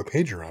and tell you what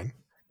page you're on.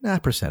 Nah,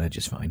 percentage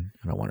is fine.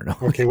 I don't want to know.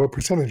 Okay, what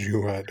percentage are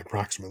you at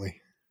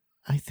approximately?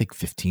 I think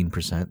 15%,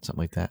 something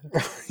like that.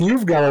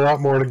 You've got a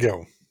lot more to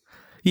go.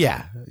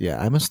 Yeah.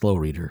 I'm a slow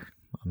reader.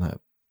 I'm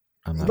not.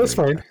 That's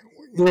fine.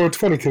 It's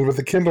funny because with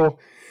the Kindle,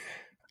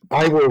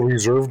 I will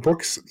reserve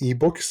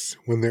ebooks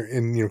when they're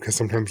in. Because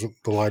sometimes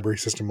the library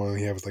system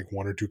only has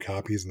 1 or 2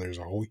 copies, and there's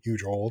a whole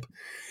huge hold.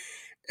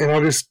 And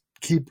I'll just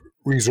keep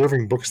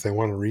reserving books that I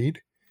want to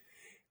read,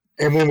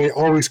 and then they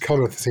always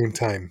come at the same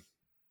time.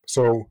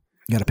 So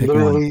you got to pick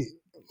one.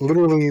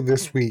 Literally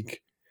this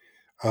week,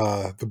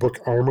 the book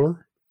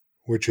Armor,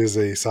 which is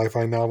a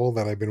sci-fi novel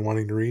that I've been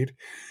wanting to read,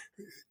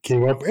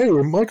 came up. Hey,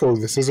 Michael,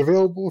 this is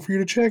available for you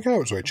to check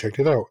out. So I checked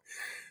it out.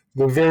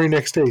 The very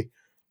next day,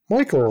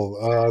 Michael,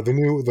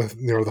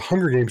 the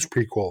Hunger Games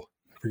prequel,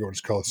 I forget what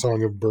it's called,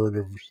 Song of Bird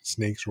of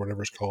Snakes or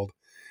whatever it's called.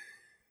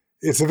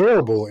 It's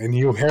available, and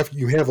you have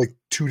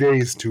 2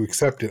 days to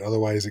accept it.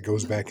 Otherwise, it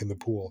goes back in the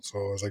pool. So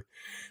I was like,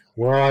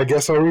 well, I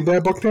guess I'll read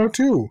that book now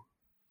too.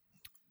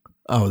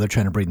 Oh, they're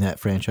trying to bring that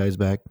franchise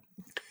back.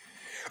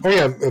 Oh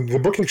yeah, the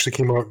book actually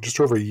came out just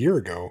over a year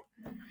ago.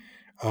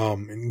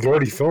 And they're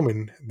already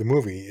filming the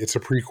movie. It's a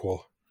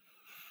prequel.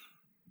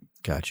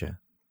 Gotcha.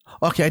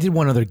 Okay, I did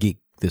one other geek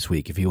this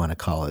week, if you want to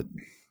call it.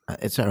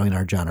 It's not really in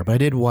our genre, but I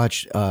did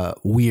watch the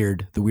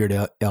Weird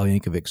Al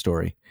Yankovic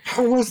story.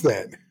 How was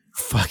that?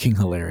 Fucking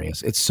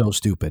hilarious. It's so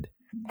stupid.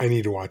 I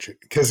need to watch it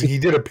because he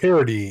did a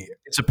parody.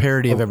 It's a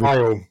parody of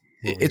everything.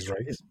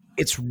 Right?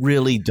 It's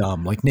really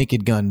dumb, like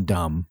Naked Gun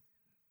dumb,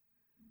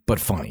 but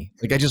funny.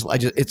 Like I just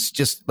it's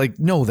just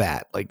know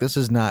that this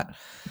is not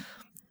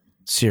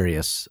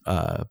serious,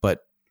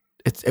 but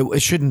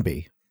it shouldn't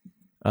be.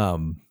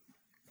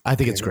 I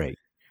think it's great.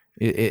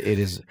 It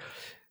is.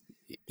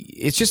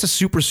 It's just a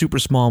super, super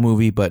small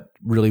movie, but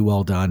really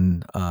well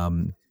done.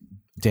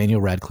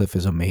 Daniel Radcliffe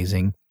is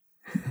amazing.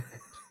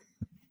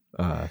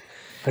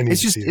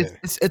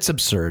 It's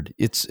absurd.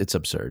 It's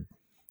absurd,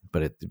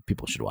 but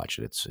people should watch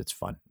it. It's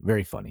fun,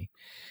 very funny.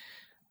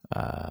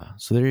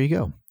 So there you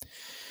go.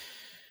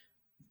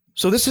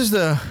 So this is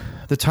the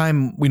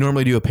time we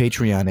normally do a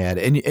Patreon ad,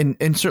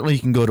 and certainly you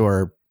can go to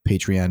our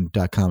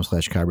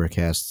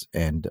patreon.com/KyberCast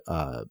and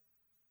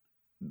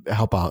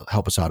help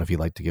us out if you'd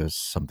like to give us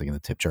something in the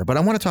tip jar. But I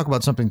want to talk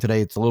about something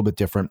today. It's a little bit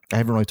different. I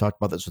haven't really talked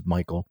about this with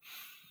Michael.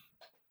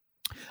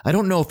 I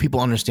don't know if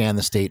people understand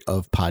the state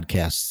of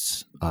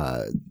podcasts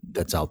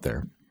that's out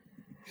there.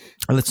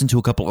 I listen to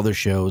a couple other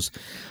shows,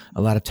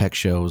 a lot of tech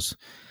shows.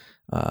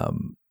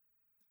 And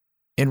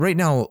right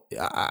now,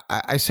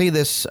 I say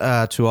this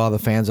to all the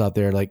fans out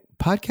there,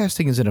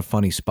 podcasting is in a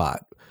funny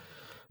spot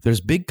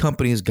there's big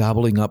companies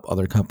gobbling up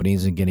other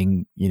companies and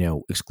getting,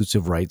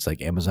 exclusive rights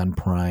like Amazon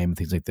Prime,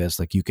 things like this.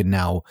 Like you can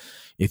now,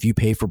 if you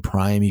pay for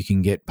Prime, you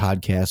can get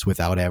podcasts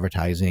without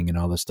advertising and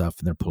all this stuff.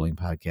 And they're pulling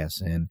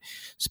podcasts in.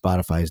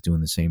 Spotify is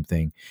doing the same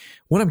thing.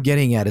 What I'm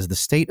getting at is the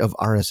state of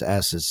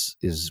RSS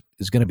is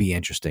going to be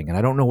interesting. And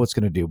I don't know what's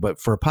going to do, but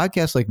for a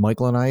podcast like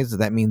Michael and I,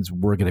 that means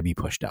we're going to be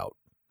pushed out.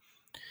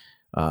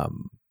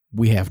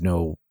 We have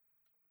no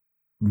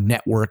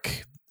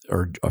network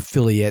or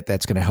affiliate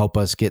that's going to help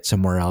us get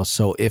somewhere else.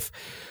 So if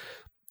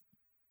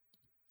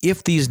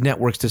these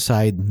networks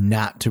decide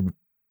not to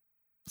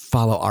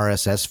follow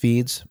RSS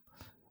feeds,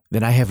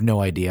 then I have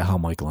no idea how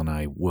Michael and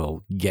I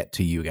will get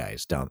to you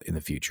guys down in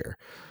the future.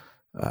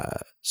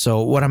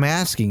 So what I'm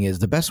asking is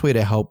the best way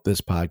to help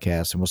this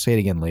podcast, and we'll say it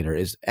again later,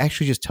 is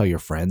actually just tell your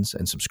friends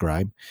and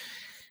subscribe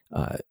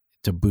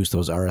to boost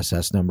those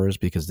RSS numbers,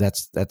 because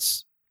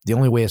that's the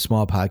only way a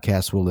small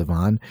podcast will live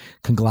on.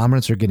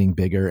 Conglomerates are getting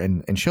bigger,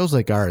 and shows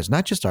like ours,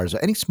 not just ours,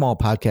 any small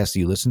podcast that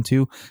you listen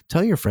to,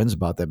 tell your friends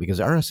about that, because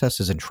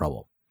RSS is in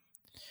trouble.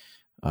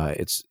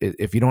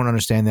 If you don't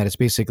understand that, it's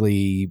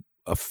basically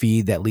a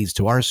feed that leads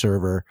to our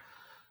server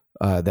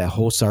that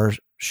hosts our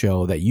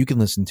show that you can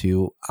listen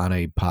to on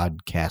a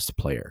podcast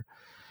player.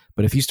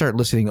 But if you start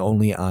listening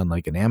only on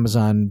like an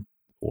Amazon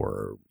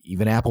or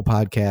even Apple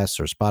Podcasts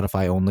or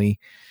Spotify only,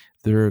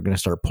 they're going to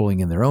start pulling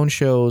in their own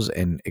shows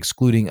and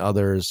excluding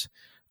others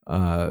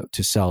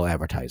to sell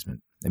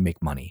advertisement and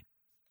make money.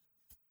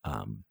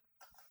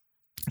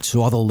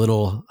 So all the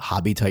little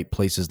hobby type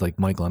places like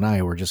Michael and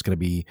I were just going to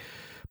be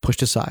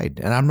pushed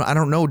aside. And I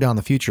don't know down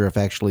the future if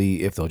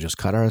they'll just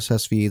cut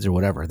RSS feeds or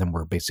whatever. Then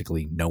we're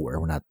basically nowhere.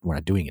 We're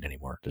not doing it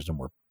anymore. There's no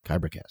more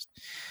Kybercast.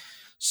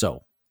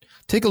 So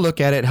take a look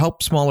at it.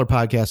 Help smaller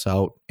podcasts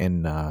out,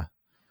 and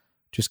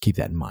just keep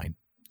that in mind.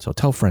 So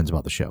tell friends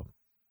about the show.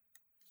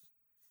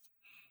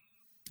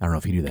 I don't know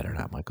if you do that or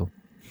not, Michael.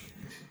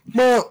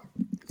 Well,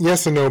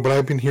 yes and no, but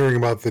I've been hearing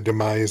about the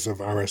demise of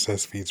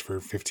RSS feeds for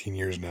 15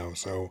 years now.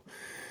 So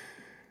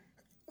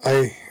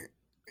I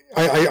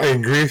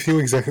agree with you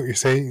exactly what you're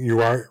saying. You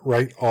are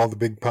right. All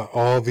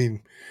the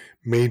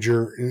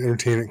major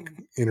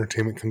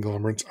entertainment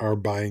conglomerates are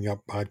buying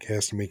up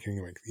podcasts and making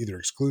them either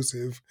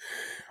exclusive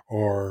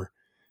or,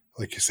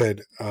 like you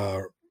said,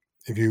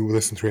 if you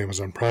listen through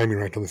Amazon Prime, you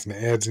don't have to listen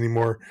to ads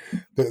anymore.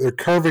 They're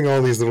carving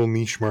all these little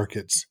niche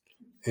markets.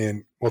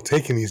 And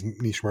taking these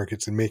niche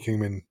markets and making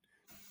them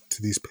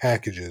into these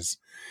packages.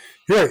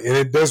 You're right, and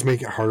it does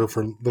make it harder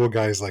for little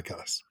guys like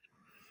us.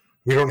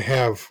 We don't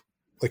have,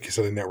 like you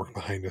said, a network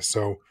behind us.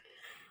 So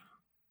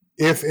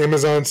if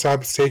Amazon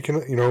stops taking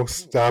out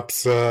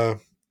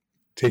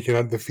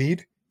the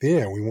feed,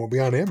 we won't be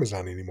on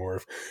Amazon anymore.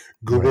 If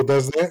Google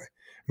does that,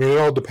 it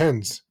all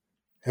depends.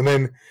 And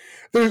then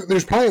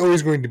there's probably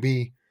always going to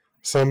be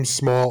some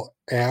small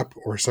app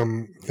or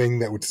something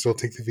that would still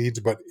take the feeds,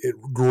 but it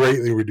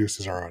greatly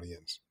reduces our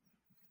audience.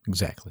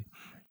 Exactly.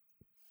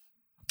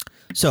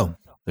 So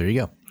there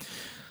you go.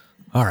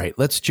 All right,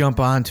 let's jump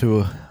on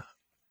to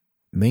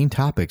main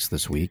topics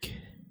this week.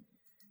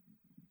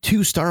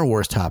 2 Star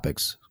Wars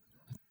topics.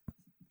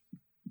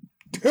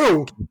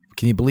 2?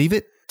 Can you believe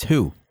it?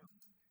 2.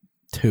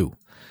 You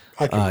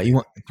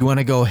want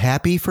to go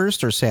happy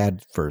first or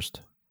sad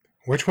first?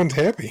 Which one's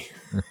happy?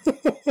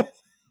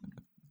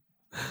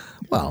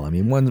 Well,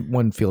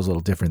 one feels a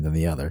little different than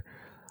the other.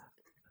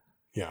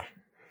 Yeah.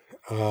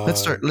 Let's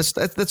start.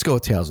 Let's go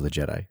with Tales of the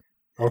Jedi.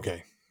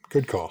 Okay,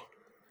 good call.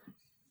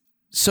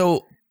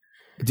 So,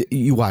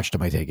 you watched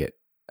them, I take it.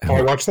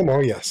 I watched them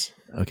all. Yes.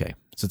 Okay,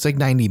 so it's like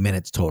 90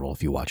 minutes total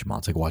if you watch them all.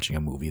 It's like watching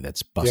a movie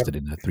that's busted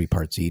into 3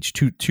 parts each.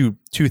 Two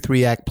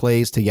 3-act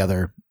plays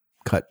together,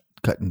 cut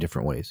in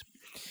different ways.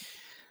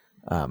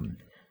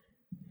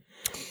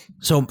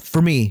 So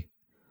for me,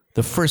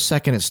 the first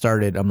second it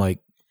started, I'm like,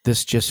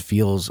 this just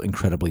feels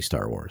incredibly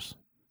Star Wars.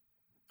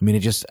 It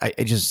just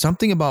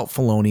something about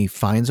Filoni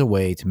finds a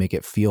way to make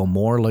it feel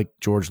more like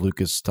George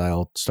Lucas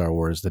style Star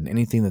Wars than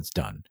anything that's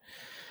done.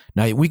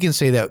 Now we can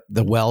say that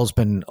the well's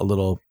been a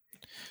little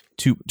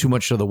too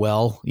much of the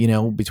well,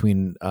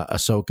 between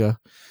Ahsoka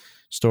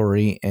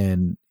story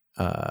and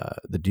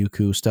the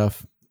Dooku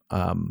stuff.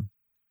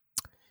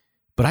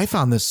 But I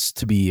found this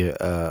to be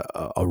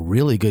a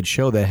really good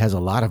show that has a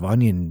lot of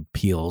onion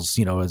peels,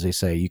 as they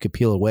say. You could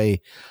peel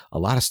away a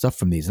lot of stuff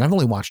from these. And I've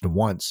only watched them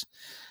once,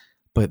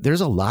 but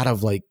there's a lot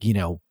of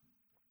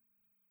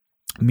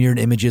mirrored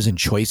images and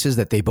choices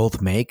that they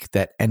both make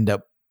that end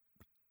up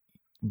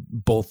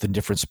both in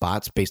different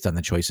spots based on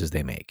the choices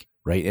they make,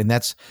 right? And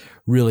that's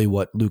really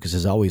what Lucas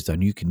has always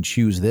done. You can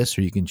choose this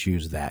or you can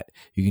choose that.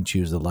 You can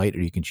choose the light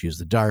or you can choose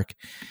the dark.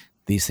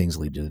 These things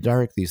lead to the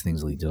dark. These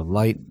things lead to the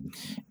light.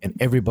 And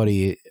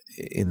everybody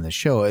in the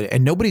show,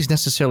 and nobody's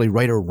necessarily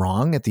right or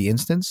wrong at the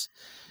instance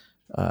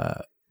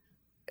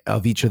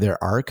of each of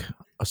their arc,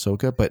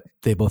 Ahsoka, but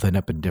they both end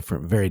up in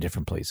very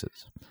different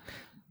places.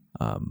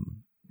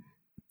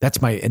 That's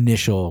my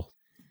initial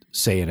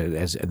say in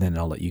it, and then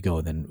I'll let you go,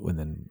 and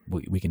then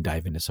we can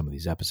dive into some of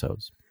these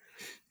episodes.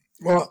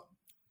 Well,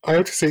 I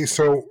have to say,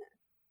 so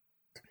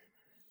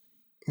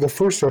the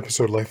first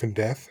episode, Life and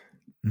Death,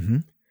 Mm-hmm.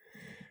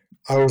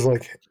 I was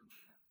like,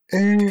 eh.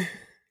 I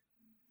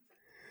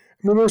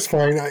mean, it was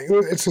fine.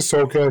 It's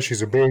Ahsoka.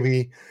 She's a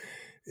baby.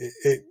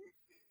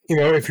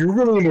 If you're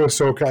really into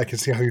Ahsoka, I can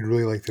see how you'd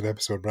really like that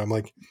episode. But I'm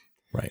like,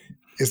 Right.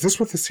 is this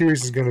what the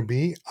series is going to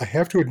be? I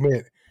have to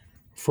admit,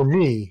 for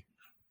me,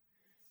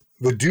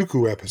 the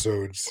Dooku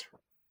episodes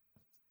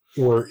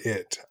were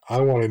it.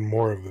 I wanted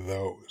more of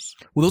those.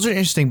 Well, those are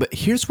interesting, but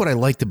here's what I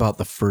liked about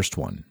the first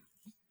one,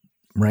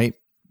 right?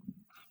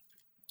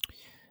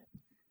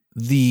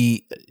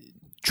 The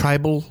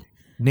tribal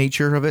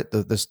nature of it,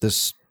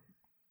 this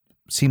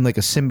seemed like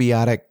a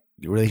symbiotic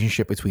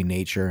relationship between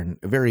nature and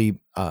a very,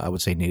 I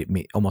would say,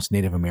 almost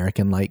Native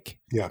American-like,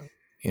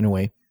 in a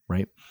way,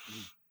 right?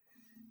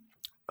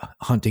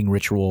 Hunting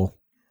ritual,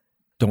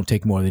 don't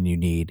take more than you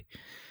need.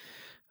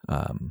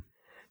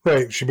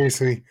 Right. She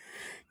basically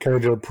kind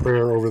of did a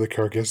prayer over the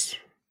carcass.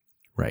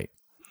 Right.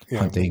 Yeah.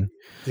 Hunting.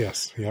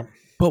 Yes. Yep.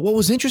 But what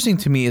was interesting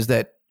to me is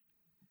that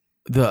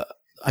the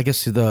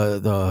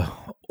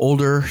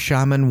older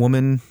shaman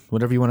woman,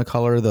 whatever you want to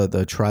call her,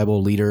 the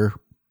tribal leader,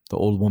 the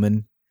old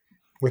woman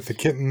with the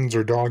kittens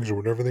or dogs or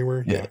whatever they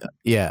were.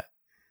 Yeah.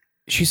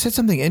 She said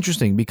something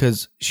interesting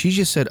because she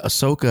just said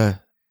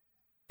Ahsoka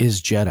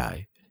is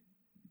Jedi.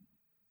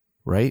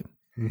 Right?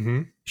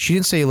 Mm-hmm. She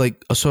didn't say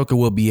like Ahsoka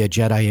will be a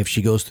Jedi if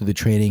she goes through the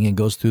training and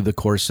goes through the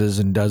courses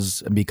and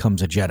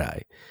becomes a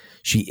Jedi.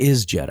 She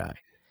is Jedi.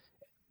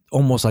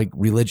 Almost like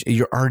religion.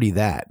 You're already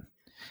that.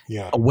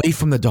 Yeah. Away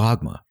from the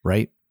dogma,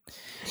 right?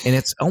 And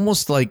it's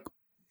almost like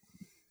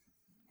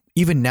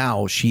even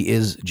now she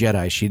is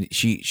Jedi.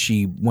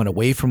 She went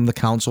away from the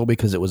council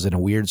because it was in a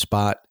weird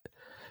spot.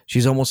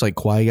 She's almost like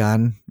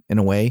Qui-Gon in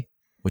a way,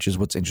 which is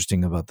what's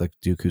interesting about the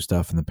Dooku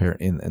stuff and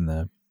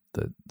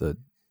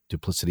the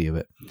duplicity of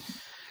it.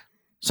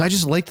 So I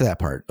just liked that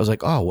part. I was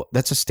like, oh,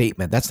 that's a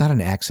statement. That's not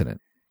an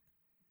accident.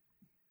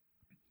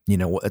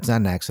 It's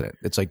not an accident.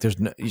 It's like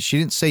she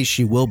didn't say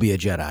she will be a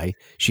Jedi.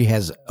 She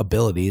has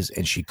abilities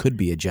and she could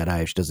be a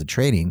Jedi if she does the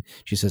training.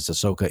 She says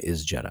Ahsoka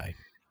is Jedi.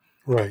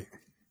 Right.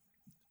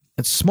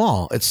 It's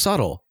small. It's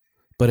subtle,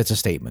 but it's a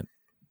statement.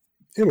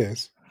 It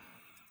is.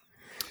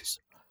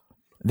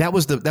 That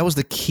was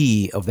the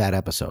key of that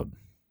episode.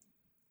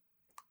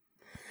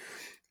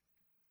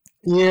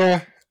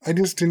 Yeah. I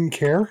just didn't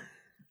care.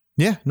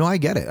 Yeah, no, I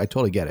get it. I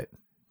totally get it.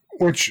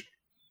 Which,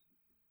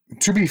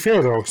 to be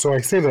fair, though, so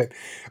I say that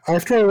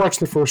after I watched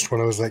the first one,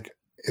 I was like,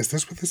 is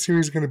this what the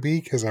series is going to be?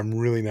 Because I'm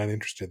really not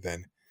interested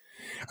then.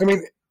 I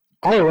mean,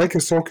 I like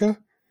Ahsoka,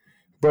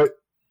 but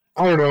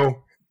I don't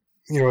know.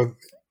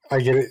 I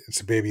get it.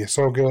 It's a baby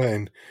Ahsoka,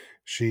 and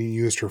she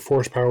used her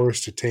force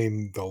powers to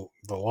tame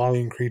the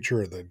lion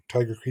creature or the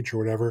tiger creature,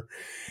 whatever.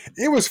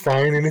 It was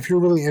fine, and if you're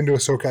really into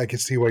Ahsoka, I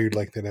could see why you'd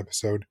like that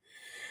episode.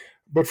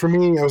 But for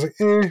me, I was like,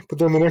 eh. But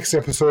then the next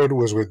episode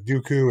was with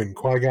Dooku and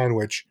Qui-Gon,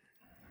 which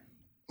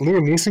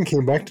Liam Neeson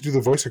came back to do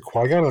the voice of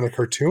Qui-Gon on a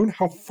cartoon.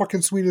 How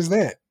fucking sweet is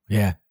that?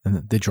 Yeah,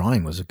 and the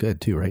drawing was good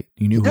too, right?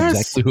 You knew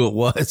exactly who it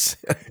was.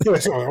 Yeah,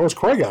 so it was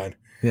Qui-Gon.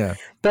 Yeah.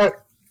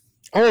 But,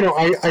 I don't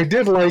know, I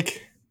did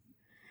like...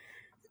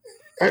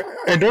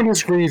 I don't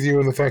disagree with you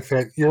in the fact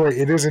that, you're right,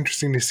 it is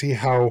interesting to see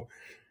how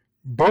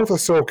both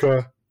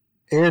Ahsoka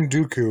and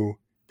Dooku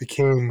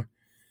became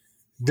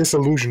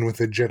disillusioned with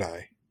the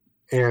Jedi.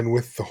 And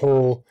with the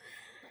whole,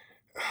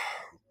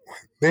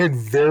 they had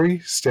very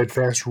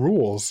steadfast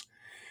rules,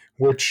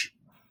 which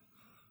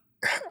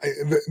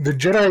the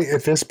Jedi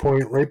at this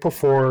point, right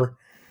before,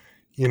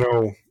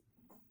 basically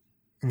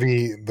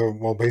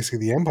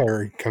the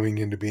Empire coming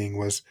into being,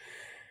 was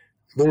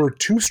they were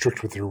too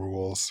strict with their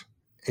rules.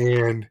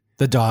 And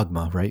the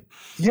dogma, right?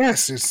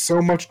 Yes, it's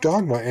so much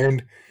dogma.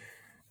 And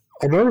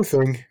another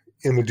thing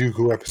in the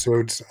Dooku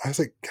episodes, I was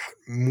like, God,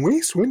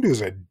 Mace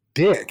Windu's a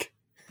dick.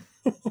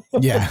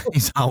 Yeah,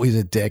 he's always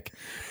a dick.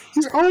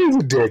 He's always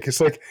a dick.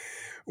 It's like,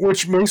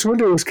 which Mace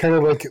Windu is kind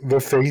of like the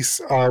face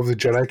of the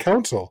Jedi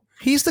Council.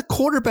 He's the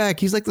quarterback.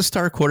 He's like the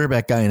star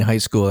quarterback guy in high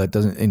school that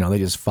doesn't, they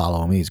just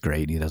follow him. He's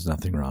great. He does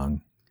nothing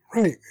wrong.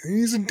 Right.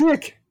 He's a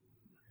dick.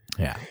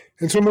 Yeah.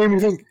 And so it made me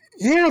think,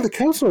 yeah, the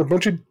Council are a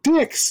bunch of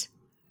dicks.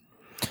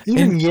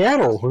 Even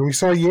Yaddle, when we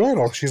saw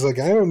Yaddle, she's like,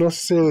 I don't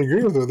necessarily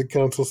agree with what the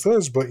Council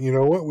says, but you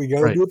know what? We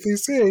got to do what they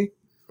say.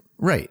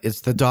 Right. It's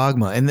the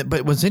dogma.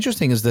 But what's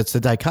interesting is that's the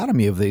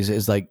dichotomy of these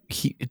is like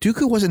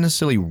Dooku wasn't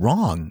necessarily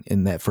wrong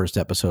in that first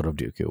episode of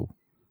Dooku.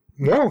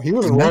 No, he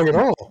wasn't wrong at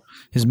all.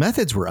 His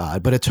methods were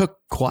odd, but it took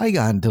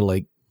Qui-Gon to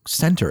like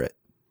center it.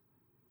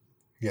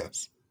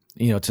 Yes.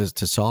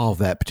 To solve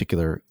that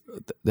particular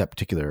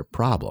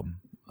problem.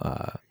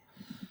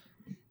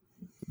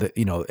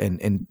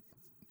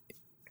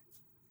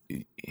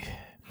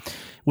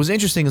 What's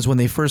interesting is when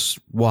they first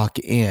walk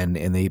in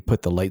and they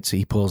put the lights,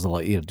 he pulls the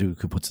light,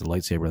 Dooku puts the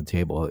lightsaber on the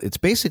table. It's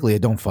basically a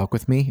don't fuck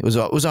with me. He was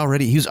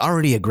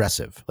already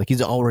aggressive. Like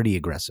he's already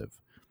aggressive.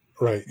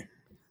 Right.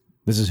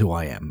 This is who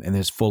I am. And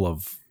it's full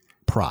of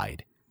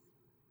pride.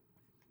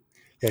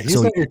 Yeah.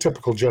 He's not your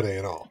typical Jedi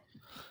at all.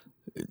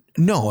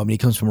 No, I mean, he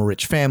comes from a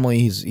rich family.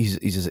 He's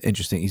just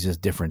interesting. He's just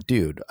a different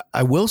dude.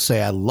 I will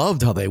say I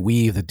loved how they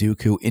weave the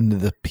Dooku into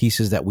the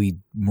pieces that we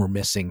were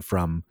missing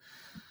from,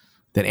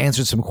 that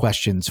answered some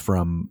questions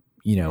from,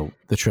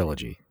 the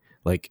trilogy.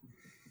 Like,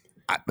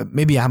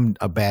 maybe I'm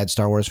a bad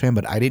Star Wars fan,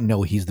 but I didn't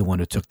know he's the one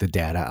who took the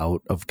data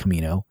out of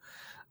Kamino.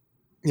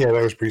 Yeah,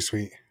 that was pretty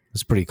sweet.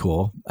 It's pretty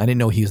cool. I didn't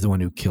know he's the one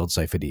who killed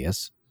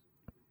Sifo-Dyas.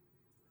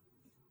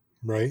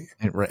 Right.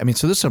 Right. I mean,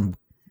 so there's some,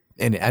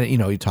 and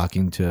you're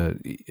talking to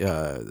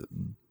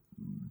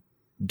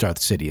Darth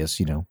Sidious,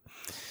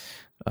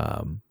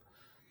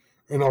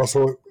 and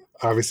also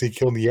obviously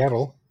killed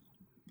Yaddle.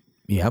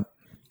 Yep.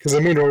 Because I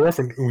made no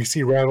reference. We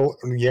see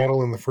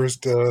Yaddle in the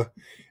first in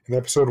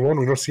episode 1.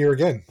 We don't see her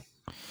again.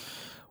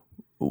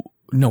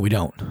 No, we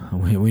don't.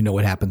 We know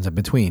what happens in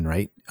between,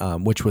 right?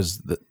 Which was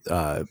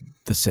the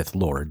Sith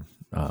Lord.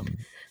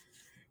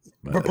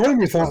 But part of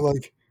me thought,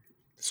 like,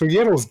 so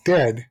Yaddle's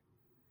dead.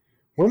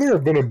 Wouldn't there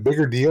have been a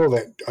bigger deal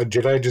that a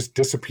Jedi just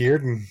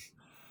disappeared and,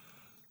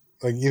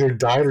 like, either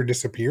died or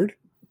disappeared?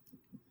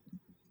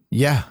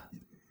 Yeah.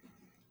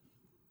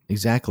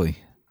 Exactly.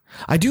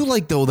 I do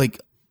like, though, like,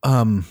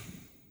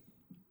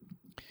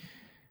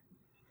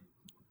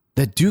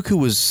 that Dooku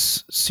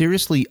was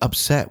seriously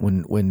upset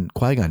when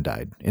Qui-Gon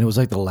died, and it was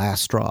like the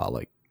last straw.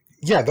 Like,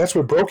 yeah, that's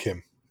what broke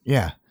him.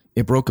 Yeah,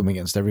 it broke him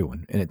against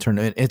everyone, and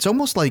it's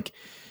almost like.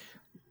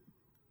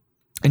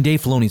 And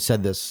Dave Filoni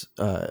said this,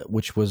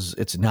 which was,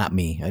 it's not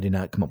me. I did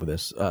not come up with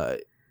this.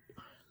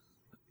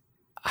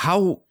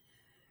 How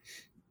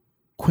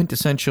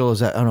quintessential is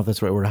that? I don't know if that's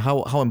the right word.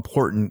 How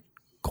important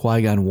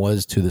Qui-Gon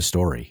was to the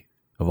story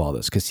of all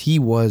this, because he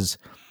was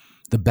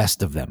the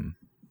best of them.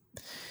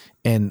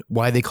 And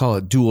why they call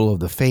it Duel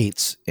of the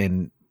Fates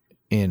in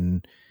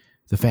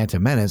The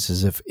Phantom Menace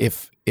is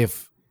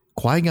if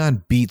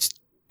Qui-Gon beats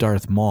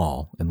Darth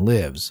Maul and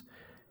lives,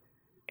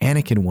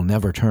 Anakin will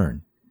never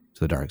turn to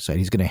the dark side.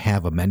 He's going to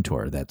have a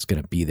mentor that's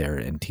going to be there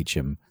and teach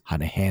him how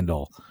to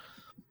handle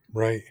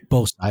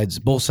both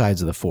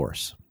sides of the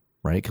Force,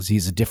 right? Because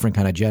he's a different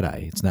kind of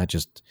Jedi. It's not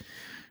just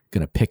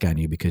going to pick on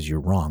you because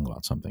you're wrong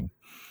about something.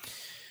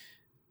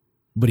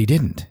 But he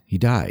didn't. He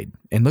died,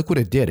 and look what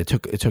it did. It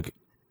took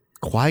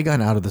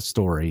Qui-Gon out of the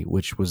story,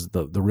 which was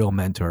the real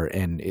mentor,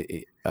 and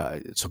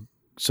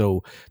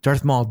so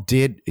Darth Maul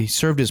he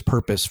served his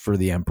purpose for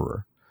the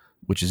Emperor,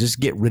 which is just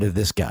get rid of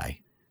this guy,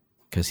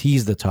 because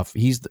he's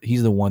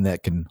the one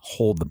that can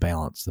hold the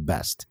balance the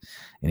best,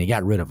 and he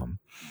got rid of him.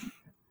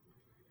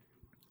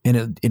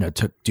 And it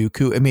took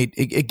Dooku.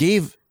 It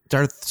gave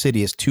Darth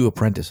Sidious 2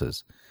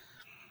 apprentices,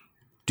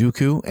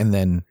 Dooku and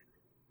then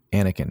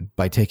Anakin,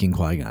 by taking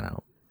Qui-Gon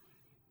out.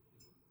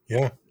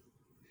 Yeah.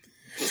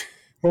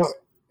 Well,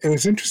 and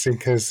it's interesting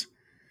because,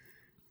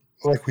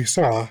 like we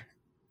saw,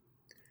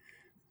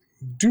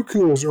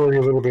 Dooku was already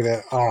a little bit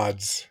at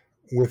odds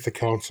with the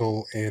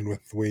Council and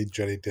with the way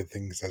Jedi did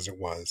things as it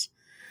was.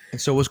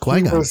 And so was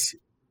Qui-Gon.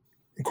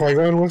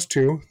 Qui-Gon was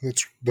too.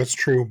 That's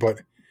true,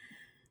 but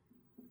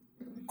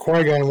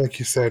Qui-Gon, like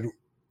you said,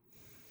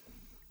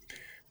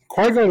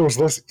 Qui-Gon was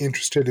less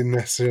interested in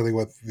necessarily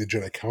what the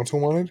Jedi Council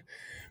wanted,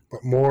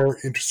 but more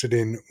interested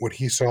in what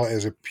he saw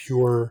as a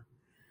pure...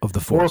 of the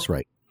Force,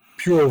 right?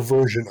 Pure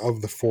version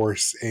of the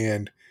Force,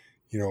 and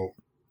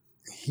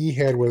he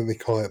had, what do they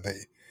call it,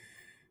 the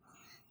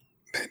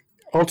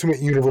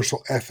ultimate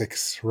universal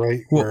ethics,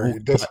 right? Well,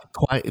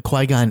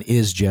 Qui-Gon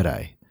is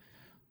Jedi.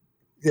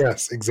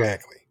 Yes,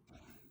 exactly.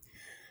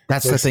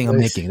 That's the thing I'm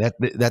making. That's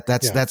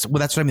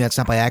what I mean. That's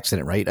not by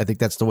accident, right? I think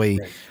that's the way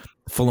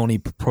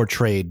Filoni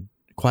portrayed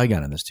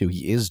Qui-Gon in this too.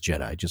 He is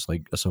Jedi, just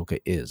like Ahsoka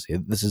is.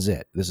 This is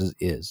it. This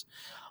is.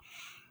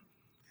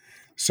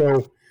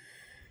 So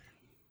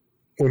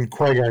when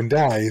Qui-Gon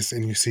dies,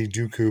 and you see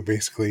Dooku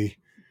basically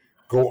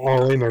go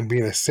all in on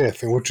being a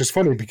Sith, and which is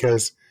funny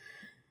because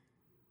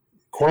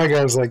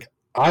Qui-Gon's like,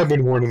 I've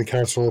been warning the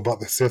Council about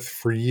the Sith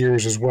for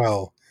years as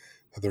well,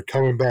 that they're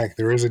coming back.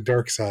 There is a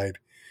dark side.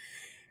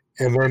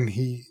 And then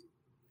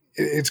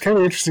it's kind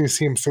of interesting to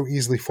see him so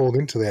easily fold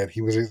into that.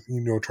 He was,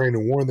 trying to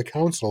warn the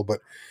Council, but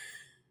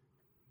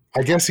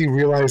I guess he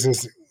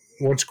realizes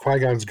once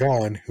Qui-Gon's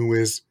gone, who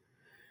is,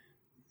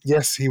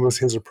 yes, he was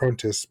his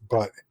apprentice,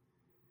 but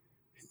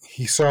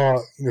he saw,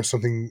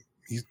 something.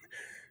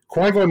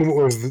 Qui-Gon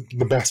was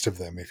the best of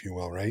them, if you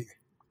will, right?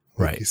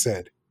 Like he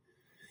said.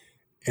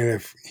 And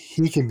if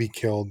he can be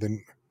killed,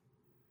 then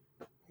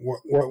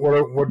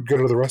what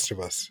good are the rest of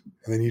us?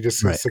 And then he just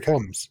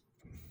succumbs.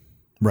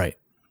 Right.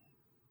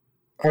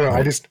 I don't know.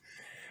 Right.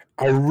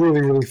 I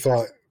really, really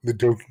thought the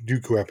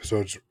Dooku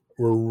episodes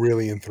were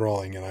really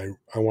enthralling, and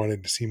I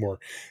wanted to see more.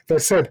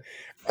 That said,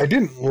 I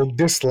didn't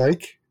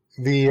dislike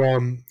the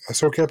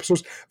Ahsoka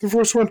episodes. The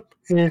first one,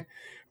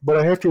 but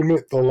I have to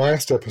admit, the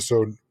last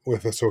episode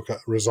with Ahsoka,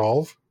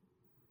 Resolve,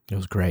 it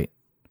was great.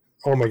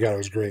 Oh my god, it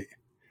was great.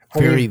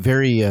 Very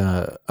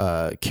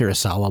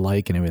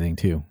Kurosawa-like and everything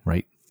too,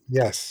 right?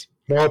 Yes.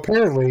 Now,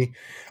 apparently,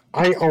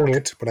 I own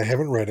it, but I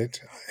haven't read it.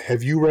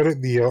 Have you read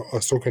it, the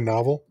Ahsoka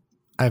novel?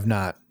 I have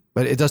not,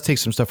 but it does take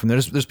some stuff from there.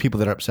 There's people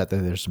that are upset that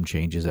there's some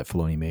changes that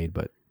Filoni made,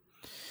 but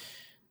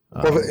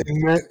Well,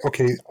 and that,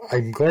 okay,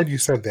 I'm glad you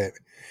said that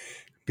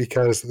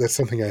because that's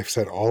something I've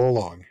said all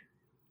along.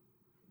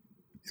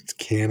 It's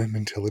canon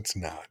until it's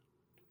not.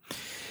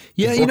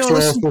 Yeah, the books are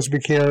all supposed to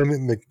be canon,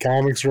 and the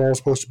comics are all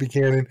supposed to be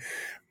canon.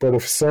 But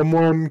if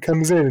someone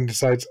comes in and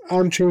decides,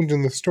 I'm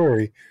changing the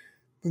story,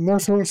 then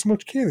that's not so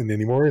much canon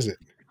anymore, is it?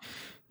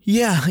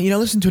 Yeah,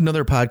 listen to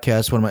another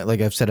podcast. One of my,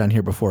 like I've said on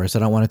here before, I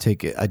said I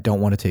don't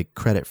want to take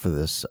credit for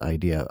this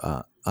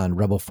idea. On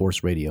Rebel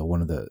Force Radio,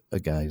 one of the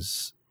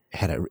guys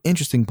had an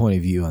interesting point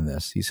of view on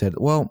this. He said,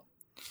 "Well,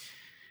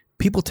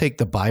 people take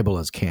the Bible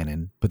as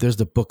canon, but there's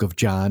the book of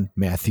John,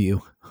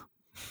 Matthew,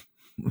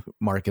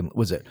 Mark, and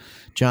was it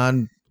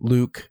John,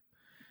 Luke,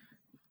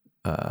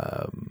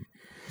 the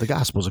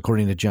Gospels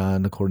according to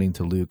John, according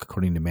to Luke,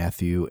 according to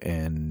Matthew,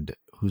 and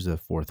who's the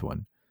fourth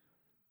one?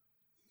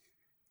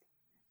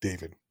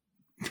 David."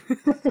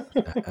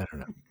 I don't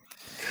know.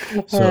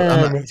 So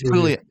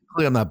clearly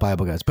I'm not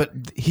Bible guys, but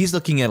he's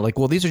looking at like,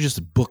 well, these are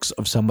just books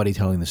of somebody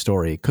telling the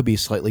story. It could be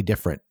slightly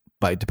different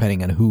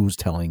depending on who's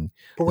telling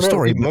the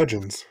story.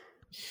 Legends.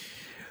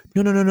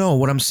 No.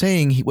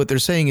 What they're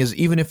saying is,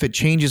 even if it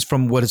changes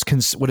from what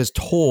is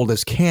told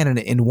as canon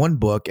in one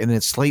book, and then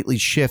it slightly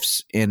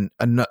shifts in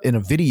a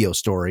video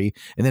story,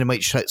 and then it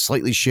might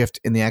slightly shift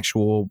in the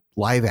actual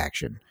live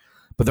action.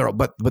 But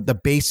the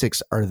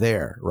basics are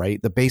there,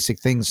 right? The basic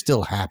things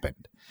still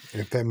happened.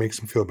 If that makes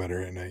him feel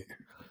better at night.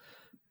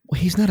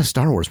 Well, he's not a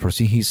Star Wars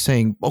person. He's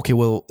saying, okay,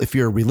 well, if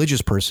you're a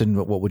religious person,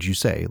 what would you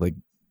say? Like,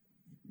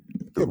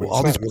 Yeah,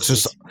 all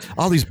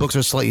these books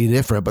are slightly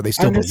different, but they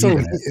still believe in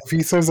it. If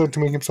he says that to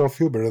make himself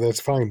feel better, that's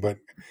fine. But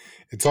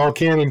it's all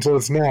canon until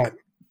it's not.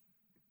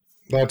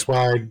 That's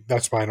why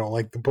I don't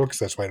like the books.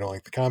 That's why I don't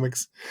like the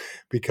comics,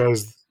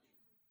 because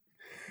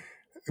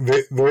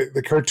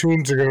the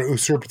cartoons are going to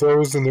usurp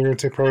those, and they're going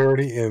to take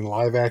priority, and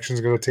live action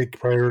is going to take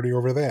priority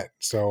over that.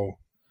 So,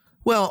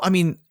 well, I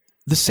mean,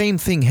 the same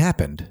thing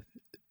happened,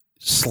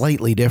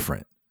 slightly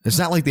different. It's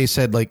not like they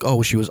said like,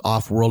 oh, she was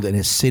off world in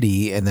a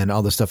city and then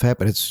all this stuff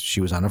happened. She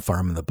was on a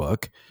farm in the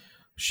book.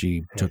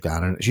 She took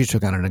on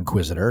an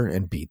inquisitor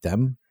and beat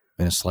them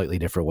in a slightly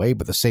different way,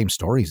 but the same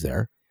story's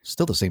there.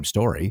 Still the same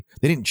story.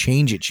 They didn't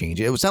change it.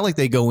 It was not like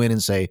they go in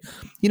and say,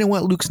 you know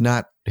what, Luke's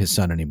not his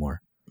son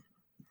anymore.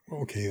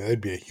 Okay,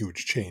 that'd be a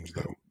huge change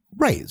though.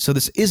 Right. So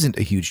this isn't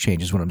a huge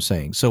change is what I'm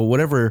saying. So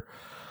whatever,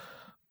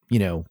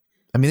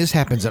 I mean, this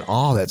happens in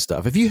all that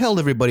stuff. If you held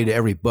everybody to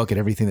every book and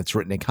everything that's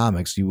written in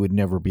comics, you would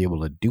never be able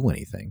to do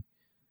anything.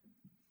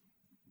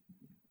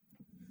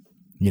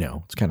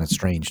 It's kind of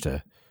strange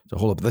to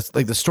hold up. That's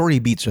like the story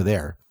beats are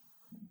there.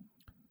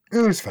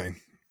 It was fine.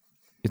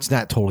 It's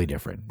not totally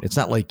different. It's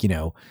not like,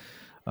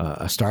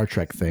 a Star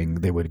Trek thing.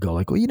 They would go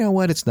like, well, you know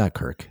what? It's not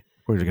Kirk.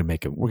 We're going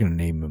to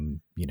name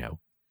him,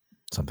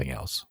 something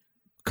else.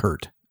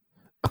 Kurt,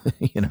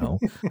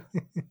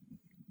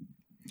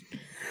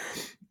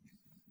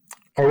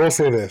 I will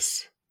say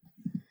this.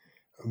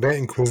 That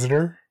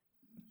Inquisitor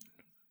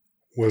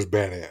was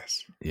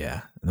badass.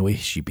 Yeah. And the way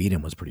she beat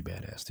him was pretty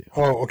badass too.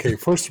 Oh, okay.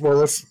 First of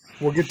all,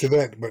 we'll get to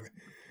that. But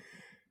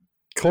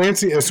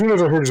Clancy, as soon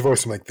as I heard his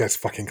voice, I'm like, that's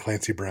fucking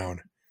Clancy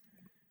Brown.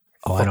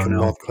 Oh, I don't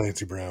know. Love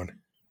Clancy Brown.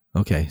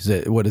 Okay.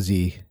 What is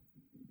he?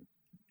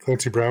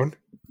 Clancy Brown?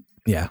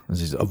 Yeah.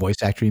 Is he a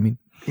voice actor, you mean?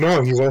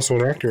 No, he's also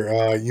an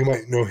actor. You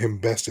might know him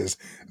best as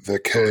the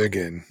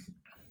Kurgan.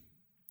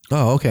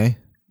 Oh, okay.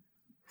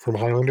 From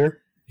Highlander?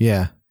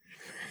 Yeah.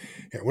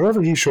 Yeah.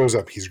 Whenever he shows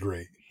up, he's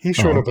great. He's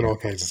shown up in all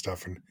kinds of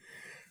stuff, and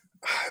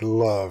I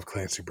love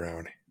Clancy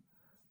Brown.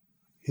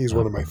 He's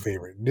one of my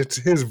favorite.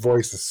 His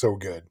voice is so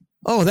good.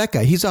 Oh, that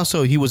guy. He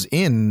was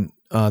in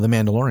The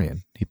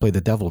Mandalorian. He played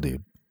the devil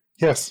dude.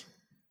 Yes.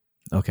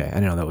 Okay. I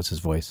didn't know that was his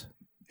voice.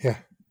 Yeah.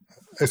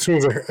 As soon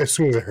as I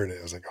heard it,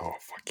 I was like, oh,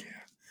 fuck yeah.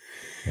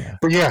 Yeah.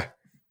 But yeah,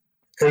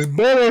 as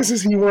badass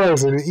as he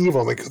was and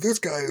evil, I'm like, this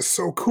guy is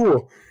so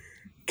cool.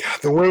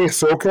 God, the way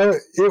Ahsoka,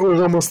 it was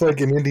almost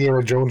like an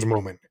Indiana Jones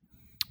moment.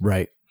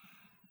 Right.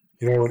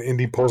 When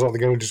Indy pulls out the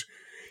gun and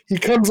he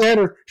comes at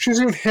her. She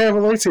doesn't even have a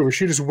lightsaber.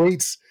 She just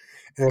waits,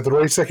 and at the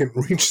right second,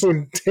 reaches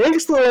and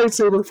takes the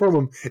lightsaber from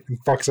him and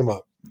fucks him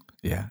up.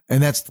 Yeah.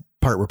 And that's the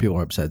part where people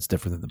are upset. It's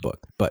different than the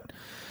book. But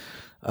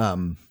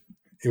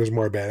it was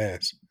more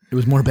badass. It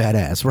was more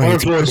badass, right?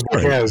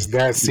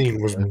 That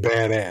scene was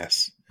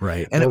badass.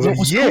 Right. And what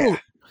was cool,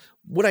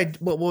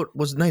 what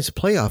was nice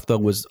playoff though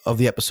was of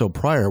the episode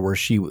prior where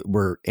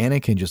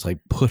Anakin just like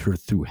put her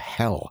through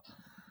hell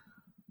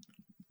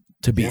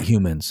to beat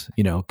humans.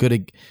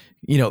 Good.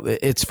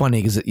 It's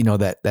funny because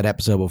that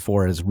episode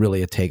before is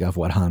really a take off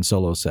what Han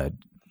Solo said.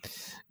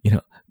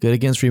 Good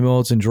against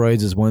remotes and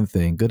droids is one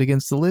thing. Good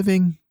against the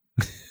living.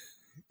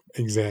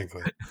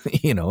 Exactly.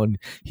 And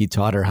he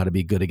taught her how to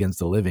be good against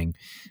the living,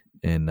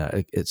 and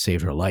it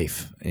saved her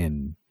life.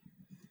 And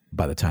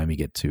by the time you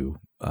get to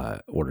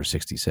Order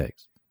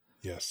 66.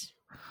 Yes.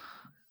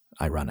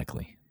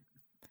 Ironically.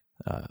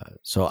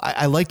 So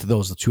I liked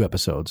those two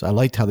episodes. I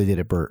liked how they did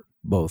it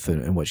both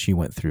and what she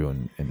went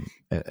through and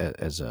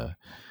as a...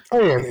 Oh,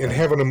 yeah, and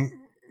having them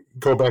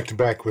go back to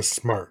back was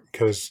smart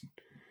because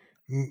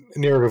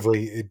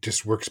narratively, it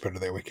just works better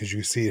that way because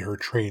you see her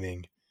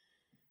training,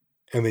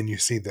 and then you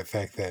see the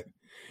fact that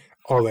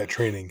all that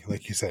training,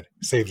 like you said,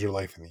 saves her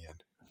life in the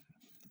end.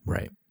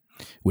 Right.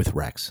 With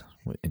Rex.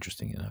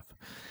 Interesting enough.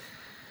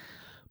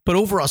 But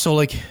overall, so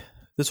like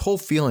this whole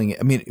feeling,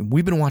 I mean,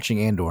 we've been watching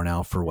Andor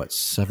now for what,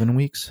 7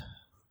 weeks?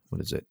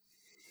 What is it?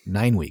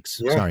 9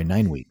 weeks. Yeah. Sorry,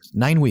 9 weeks.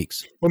 9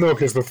 weeks. Well, no,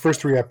 because the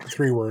first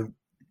three were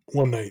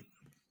one night.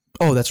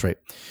 Oh, that's right.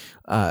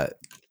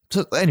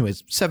 So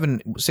anyways,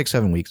 7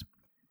 weeks.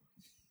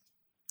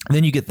 And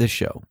then you get this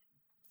show.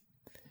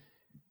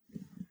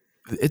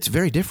 It's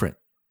very different.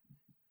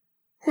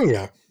 Oh,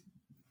 yeah.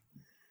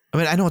 I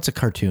mean, I know it's a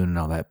cartoon and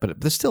all that,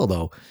 but still,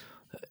 though,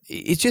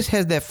 it just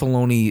has that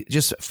Filoni,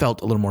 just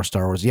felt a little more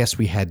Star Wars. Yes,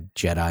 we had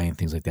Jedi and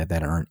things like that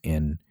aren't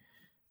in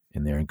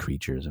there, and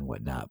creatures and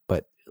whatnot.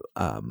 But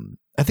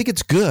I think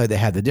it's good they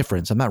had the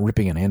difference. I'm not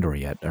ripping an Andor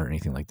yet or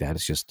anything like that.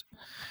 It's just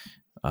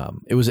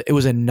it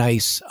was a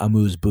nice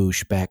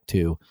amuse-bouche back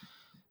to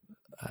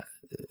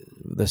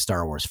the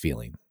Star Wars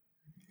feeling.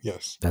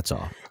 Yes. That's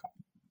all.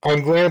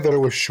 I'm glad that it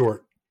was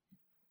short.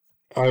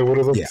 I would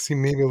have liked to see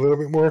maybe a little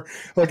bit more.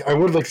 Like, I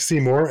would like to see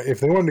more. If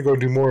they wanted to go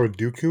do more with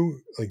Dooku,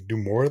 like do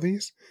more of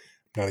these,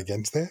 I'm not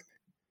against that.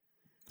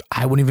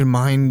 I wouldn't even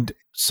mind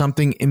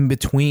something in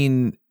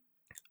between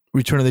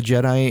Return of the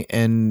Jedi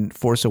and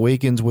Force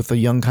Awakens with a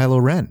young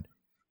Kylo Ren.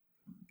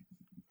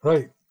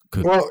 Right.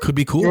 Could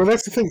be cool. You know,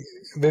 that's the thing.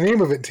 The name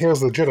of it,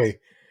 Tales of the Jedi.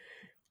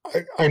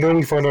 I know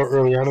we found out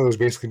early on it was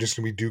basically just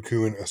going to be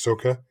Dooku and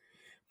Ahsoka,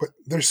 but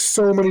there's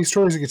so many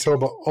stories you could tell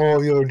about all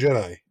the other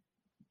Jedi.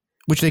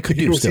 Which they could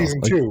do still. Season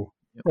 2.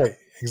 Yep. Right,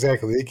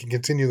 exactly. They can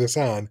continue this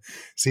on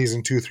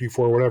season 2, 3,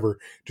 4, whatever.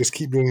 Just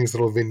keep doing these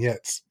little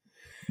vignettes.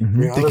 Mm-hmm. I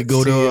mean, they could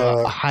go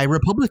to a High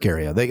Republic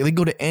area. They can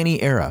go to any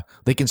era.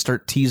 They can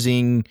start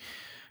teasing.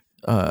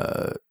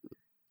 What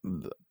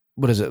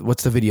is it?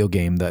 What's the video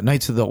game? The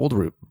Knights of the Old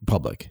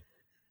Republic.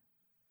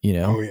 You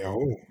know?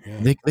 Oh,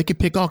 yeah. They could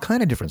pick all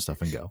kind of different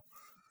stuff and go.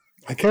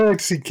 I kind of like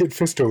to see Kit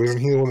Fisto. Isn't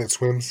he the one that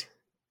swims?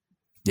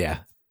 Yeah.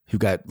 Who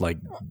got like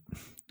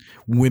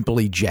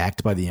wimpily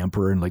jacked by the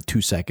Emperor in like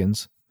 2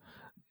 seconds.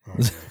 Oh,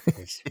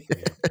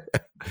 yeah.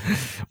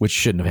 Which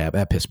shouldn't have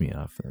happened. That pissed me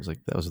off. I was like,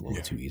 that was a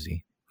little too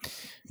easy.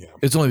 Yeah.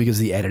 It's only because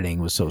the editing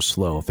was so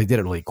slow. If they did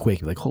it really quick,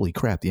 you'd be like, holy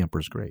crap, the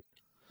Emperor's great.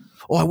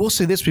 Oh, I will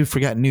say this. We've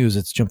forgotten news.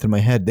 It's jumped in my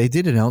head. They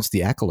did announce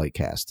the Acolyte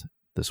cast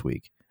this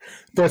week.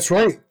 That's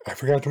right. I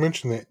forgot to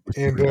mention that.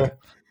 And there's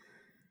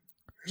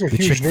a the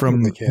huge chick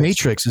from the cast.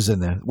 Matrix is in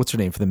there. What's her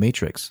name for the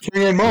Matrix?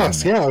 Carrie-Anne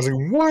Moss. Yeah, I was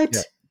like, what?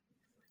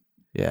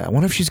 Yeah, I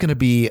wonder if she's going to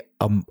be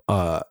a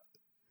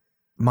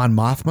Mon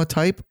Mothma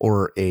type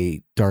or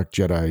a Dark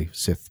Jedi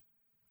Sith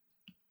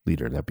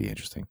leader. That'd be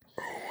interesting.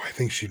 Oh, I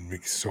think she'd be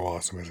so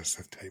awesome as a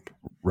Sith type.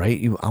 Right?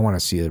 I want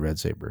to see the red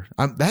saber.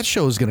 That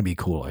show is going to be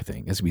cool, I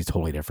think. It's going to be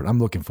totally different. I'm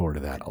looking forward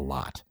to that a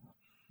lot.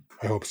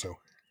 I hope so.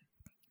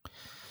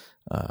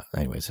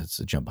 Anyways, it's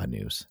a jump on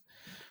news.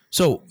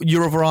 So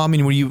your overall, I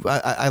mean,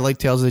 I like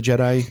Tales of the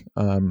Jedi.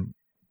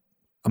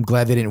 I'm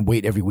glad they didn't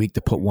wait every week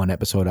to put one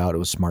episode out. It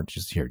was smart.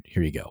 Just here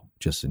you go.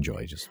 Just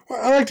enjoy.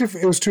 Well, I liked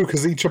it was too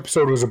because each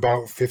episode was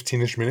about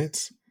 15-ish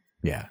minutes.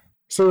 Yeah.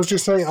 So it was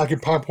just like I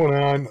could pop one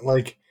on.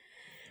 Like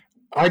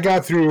I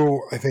got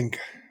through, I think,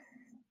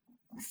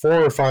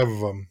 4 or 5 of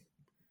them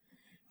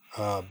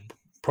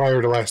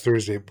prior to last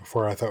Thursday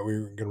before I thought we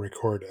were going to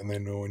record. And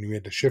then when we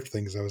had to shift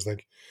things, I was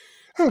like,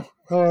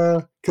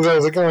 because I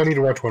was like, I need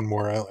to watch one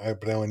more,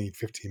 but I only need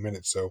 15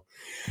 minutes. So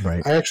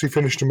right. I actually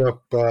finished them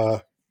up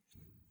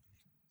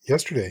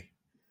yesterday.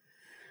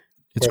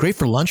 It's great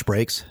for lunch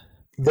breaks.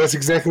 That's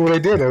exactly what I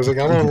did. I was like,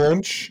 I'm on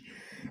lunch.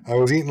 I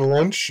was eating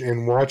lunch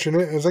and watching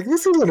it. I was like,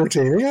 this is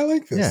entertaining. I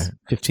like this. Yeah,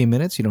 15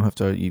 minutes. You don't have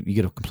to. You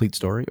get a complete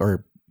story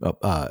or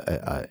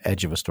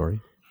edge of a story.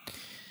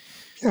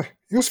 Yeah,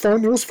 it was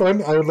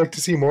fun. I would like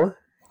to see more.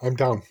 I'm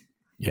down.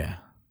 Yeah.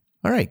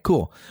 All right,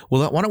 cool.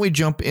 Well, why don't we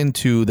jump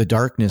into the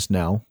darkness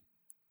now?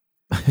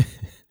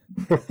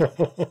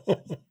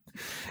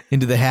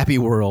 Into the happy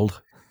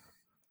world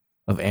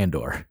of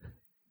Andor.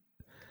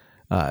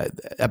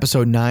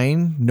 Episode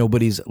 9,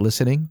 Nobody's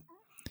Listening.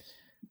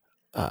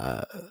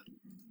 I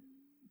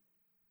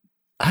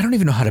don't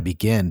even know how to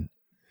begin.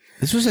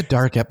 This was a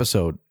dark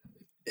episode.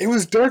 It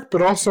was dark,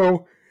 but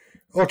also,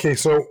 okay,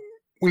 so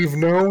we've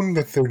known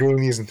that they're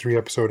doing these in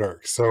 3-episode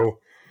arcs. So,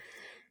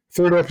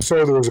 3rd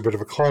episode, there was a bit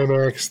of a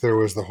climax. There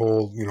was the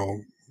whole,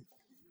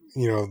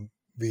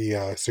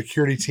 the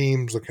security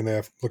teams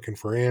looking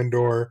for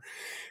Andor.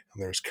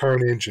 And there's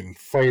carnage and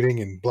fighting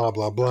and blah,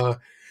 blah, blah.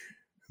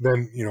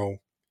 Then,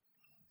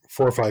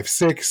 4, 5,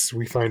 6,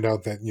 we find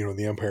out that,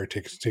 the Empire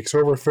takes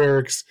over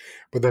Ferrix,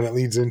 but then it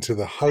leads into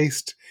the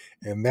heist,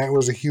 and that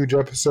was a huge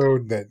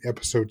episode, that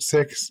episode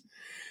 6.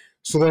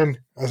 So then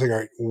I was like, all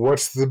right,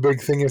 what's the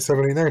big thing in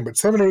 7, 8, 9? But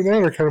 7, 8,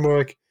 9 are kind of more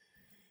like,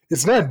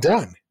 it's not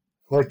done.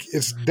 Like,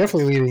 it's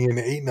definitely leading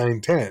into 8,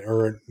 9, 10,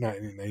 or not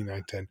 8,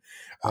 9, 10,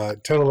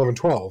 10, 11,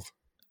 12.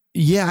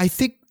 Yeah, I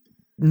think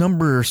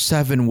number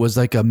 7 was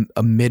like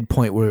a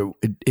midpoint where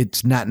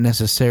it's not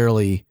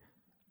necessarily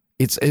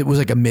it was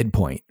like a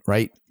midpoint,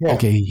 right? Yeah.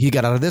 Okay, he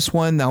got out of this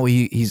one. Now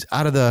he's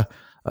out of the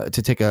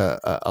to take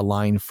a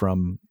line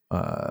from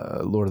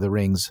Lord of the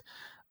Rings,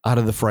 out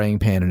of the frying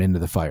pan and into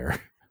the fire,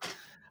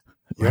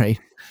 right?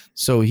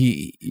 So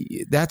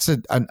that's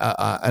an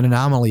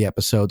anomaly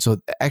episode.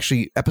 So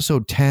actually,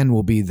 episode 10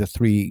 will be the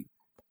 3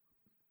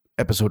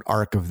 episode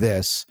arc of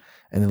this,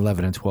 and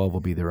 11 and 12 will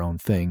be their own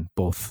thing,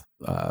 both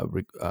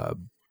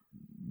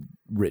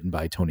written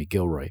by Tony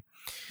Gilroy.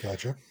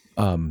 Gotcha.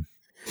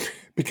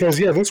 Because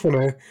this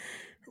one,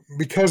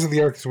 because of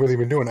the arcs where they've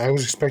been doing, I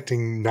was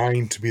expecting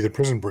 9 to be the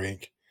prison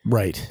break,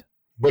 right?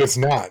 But it's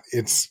not.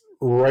 It's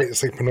right.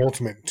 It's like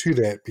penultimate to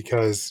that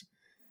because,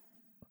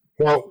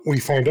 well, we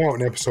find out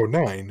in episode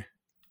 9,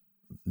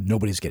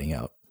 nobody's getting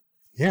out.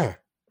 Yeah,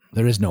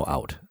 there is no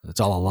out. It's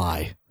all a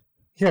lie.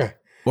 Yeah,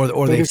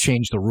 or they've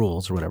changed the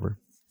rules or whatever.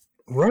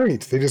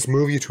 Right. They just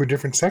move you to a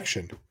different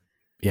section.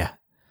 Yeah.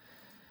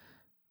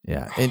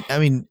 Yeah. And I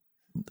mean,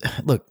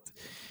 look,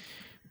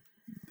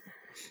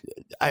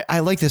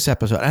 I like this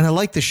episode and I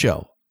like the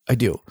show. I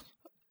do.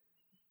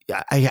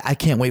 I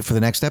can't wait for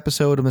the next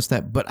episode and this,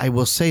 that, but I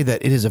will say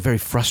that it is a very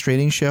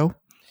frustrating show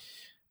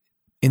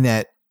in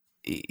that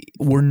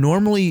we're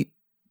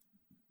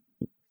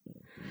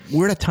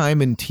at a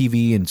time in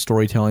TV and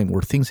storytelling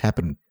where things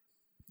happen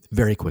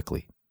very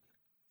quickly.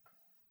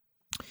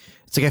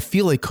 It's like I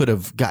feel they could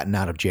have gotten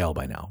out of jail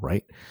by now,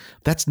 right?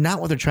 That's not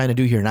what they're trying to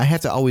do here, and I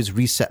have to always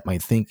reset my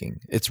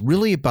thinking. It's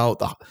really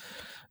about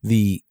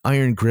the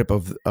iron grip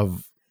of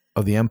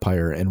the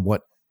Empire and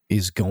what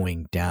is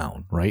going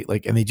down, right?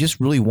 Like, and they just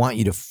really want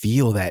you to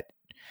feel that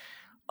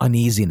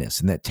uneasiness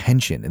and that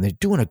tension, and they're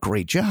doing a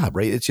great job,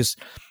 right? It's just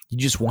you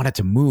just want it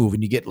to move,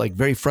 and you get like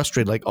very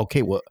frustrated, like,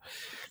 okay, well,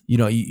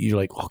 you're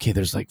like, okay,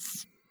 there's like.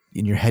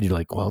 In your head, you're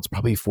like, well, it's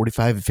probably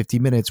 45 to 50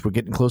 minutes. We're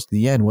getting close to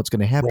the end. What's going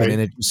to happen? Right. And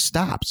it just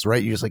stops,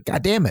 right? You're just like,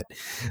 God damn it.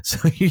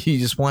 So you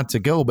just want to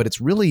go, but it's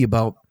really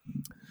about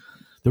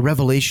the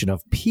revelation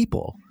of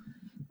people.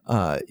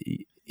 And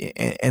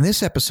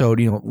this episode,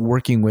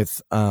 working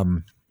with,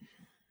 I'm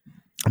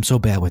so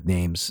bad with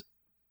names.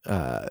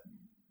 You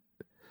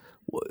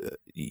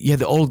had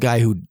the old guy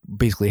who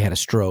basically had a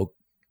stroke,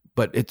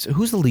 but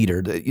who's the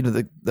leader?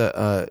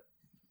 The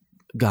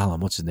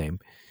Gollum, what's his name?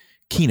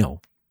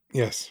 Kino.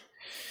 Yes.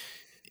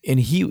 And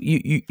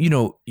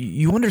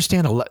you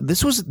understand a lot.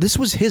 This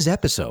was his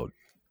episode,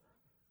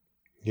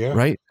 yeah,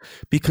 right?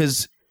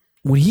 Because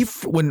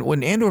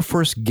when Andor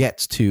first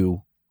gets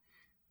to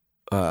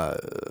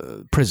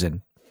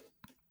prison,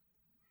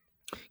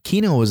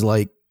 Kino is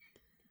like,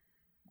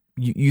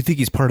 you think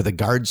he's part of the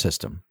guard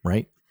system,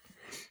 right?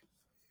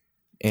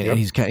 And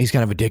he's kind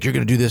of a dick. You're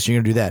going to do this,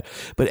 you're going to do that.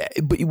 But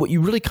what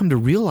you really come to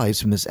realize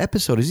from this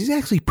episode is he's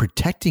actually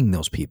protecting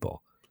those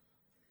people.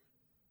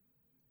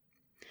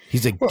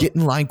 He's like, get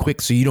in line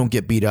quick so you don't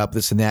get beat up,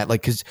 this and that.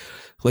 Like, because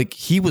like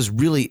he was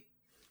really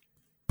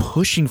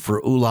pushing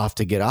for Olaf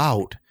to get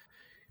out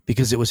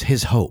because it was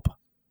his hope,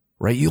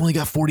 right? You only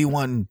got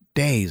 41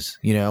 days,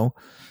 and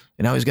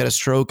now he's got a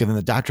stroke, and then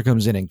the doctor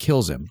comes in and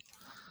kills him.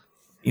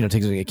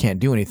 Takes he can't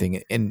do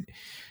anything, and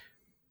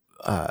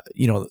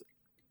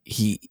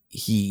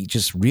he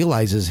just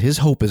realizes his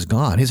hope is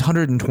gone. His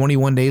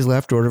 121 days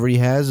left, or whatever he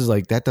has, is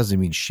like that doesn't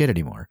mean shit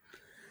anymore.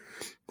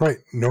 Right?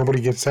 Nobody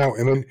gets out,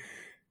 and then.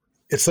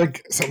 It's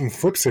like something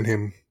flips in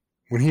him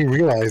when he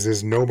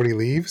realizes nobody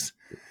leaves.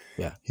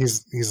 Yeah,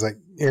 he's like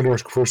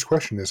Andor's first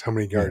question is how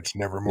many guards?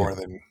 Yeah. Never more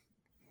than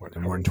more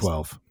than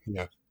 12.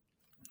 Yeah,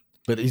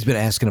 but he's been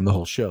asking him the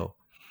whole show.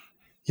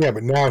 Yeah,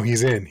 but now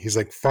he's in. He's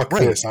like, "Fuck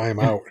this, I am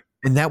out."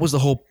 And that was the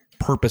whole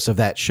purpose of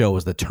that show: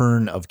 was the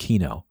turn of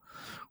Kino,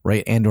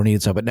 right? Andor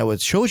needed something. But now it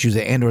shows you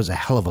that Andor is a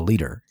hell of a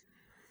leader.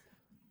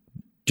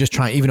 Just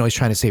even though he's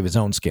trying to save his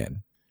own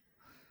skin,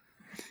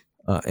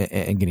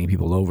 and getting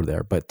people over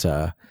there, but.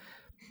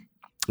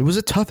 It was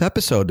a tough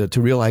episode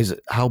to realize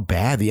how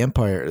bad the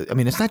Empire. I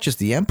mean, it's not just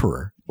the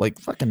Emperor. Like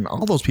fucking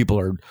all those people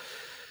are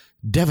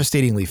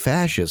devastatingly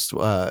fascist.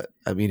 I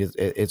mean,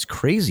 it's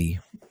crazy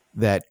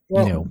that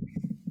Go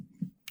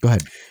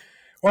ahead.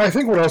 Well, I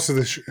think what else is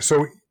this?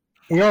 So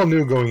we all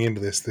knew going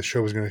into this, the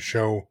show was going to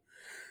show.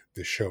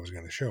 This show was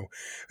going to show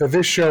that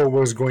this show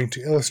was going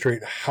to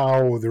illustrate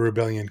how the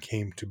rebellion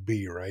came to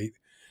be, right?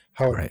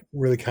 How it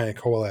really kind of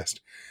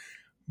coalesced,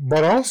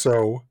 but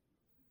also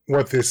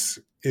what this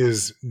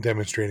is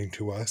demonstrating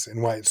to us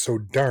and why it's so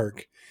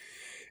dark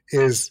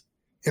is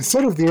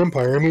instead of the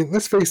Empire, I mean,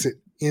 let's face it,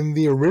 in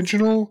the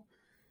original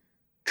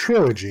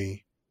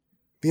trilogy,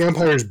 the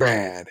Empire's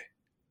bad.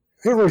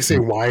 They don't really say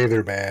why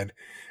they're bad.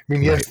 I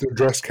mean, yes, they're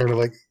dressed kind of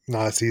like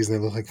Nazis and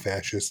they look like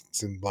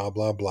fascists and blah,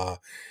 blah, blah.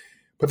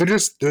 But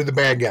they're the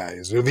bad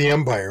guys. They're the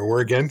Empire.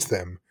 We're against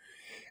them.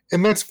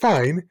 And that's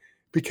fine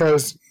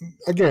because,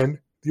 again,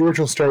 the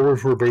original Star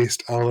Wars were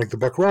based on like the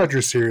Buck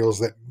Rogers serials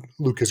that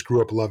Lucas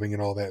grew up loving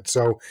and all that.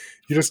 So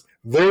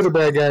they're the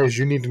bad guys.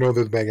 You need to know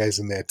they're the bad guys,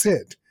 and that's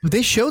it. But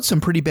they showed some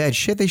pretty bad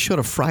shit. They showed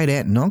a fried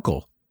aunt and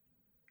uncle.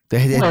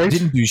 They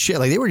didn't do shit.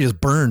 Like they were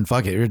just burned.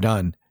 Fuck it, you're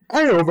done.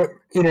 I know, but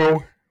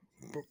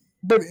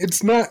but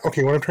it's not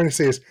okay. What I'm trying to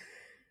say is,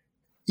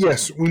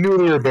 Yes, we knew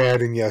they were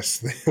bad, and yes,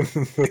 they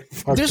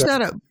fucked There's up.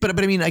 not a, but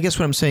I mean, I guess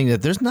what I'm saying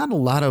that there's not a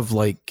lot of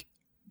like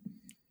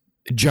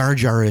Jar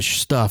Jar-ish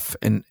stuff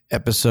in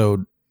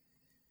episode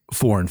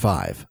 4 and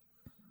 5.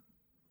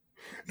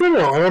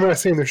 No, and I'm not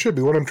saying there should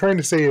be. What I'm trying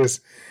to say is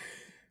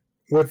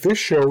what this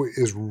show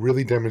is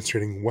really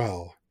demonstrating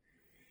well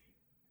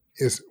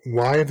is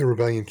why the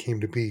rebellion came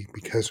to be,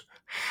 because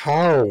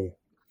how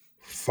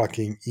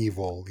fucking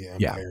evil the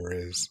Empire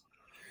is.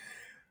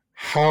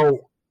 How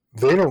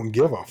they don't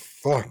give a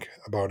fuck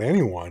about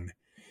anyone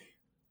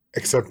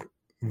except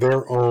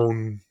their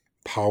own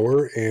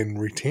power and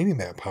retaining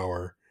that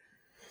power.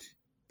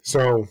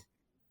 So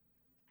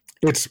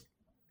it's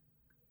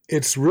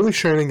really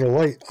shining a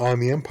light on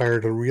the Empire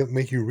to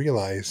make you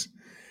realize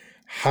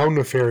how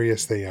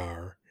nefarious they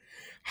are,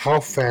 how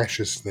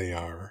fascist they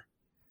are,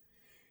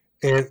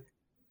 and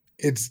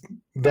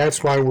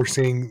that's why we're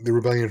seeing the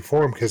rebellion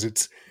form, because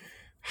it's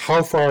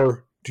how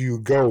far do you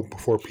go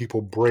before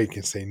people break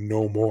and say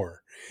no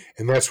more?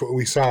 And that's what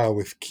we saw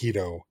with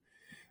Keto.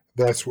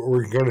 That's what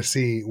we're going to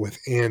see with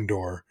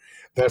Andor.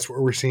 That's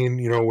what we're seeing,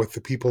 with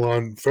the people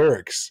on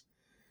Ferrix.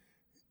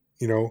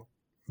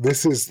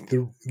 This is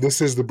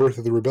the birth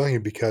of the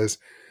rebellion, because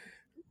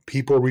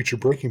people reach a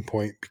breaking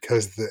point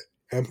because the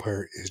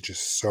Empire is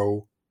just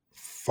so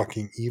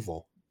fucking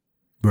evil.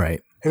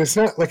 Right. And it's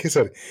not, like I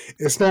said,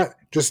 it's not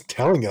just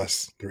telling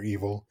us they're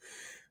evil.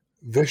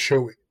 This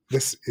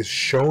is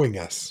showing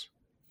us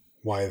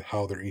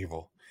how they're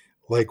evil.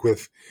 Like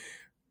with,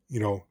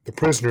 the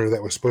prisoner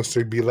that was supposed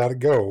to be let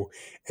go,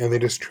 and they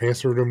just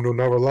transferred him to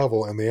another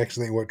level, and they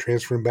accidentally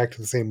transfer him back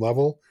to the same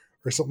level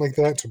or something like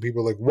that. So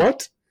people are like,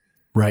 what?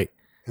 Right.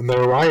 And then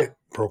a riot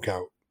broke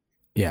out.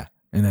 Yeah.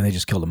 And then they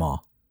just killed them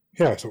all.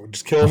 Yeah, so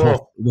just kill them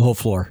all. The whole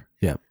floor.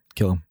 Yeah.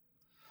 Kill them.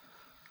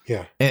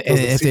 Yeah. And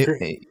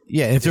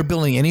if they're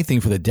building anything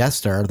for the Death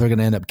Star, they're going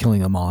to end up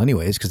killing them all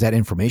anyways, because that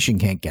information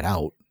can't get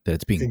out that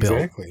it's being built.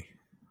 Exactly.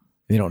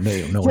 They don't know.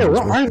 Yeah,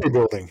 what are they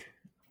building?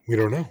 We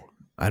don't know.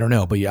 I don't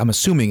know, but I'm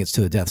assuming it's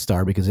to the Death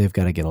Star because they've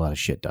got to get a lot of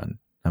shit done.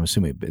 I'm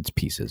assuming it's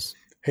pieces.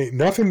 Hey,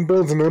 nothing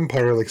builds an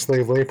empire like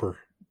slave labor.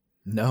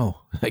 No,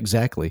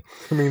 exactly.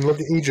 I mean, look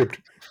at Egypt.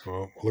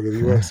 Well, look at the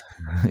U.S.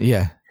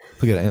 Yeah,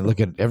 look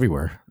at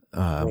everywhere.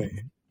 Right.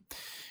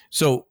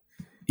 So,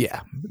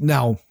 yeah.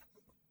 Now,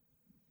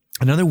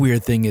 another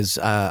weird thing is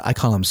I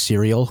call him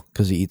cereal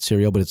because he eats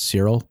cereal, but it's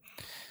Cyril.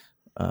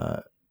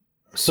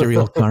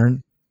 Cyril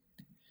Karn.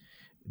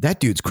 That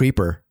dude's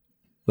creeper.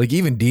 Like,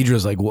 even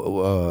Deidre's like,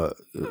 why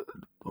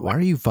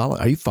are you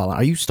following?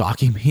 Are you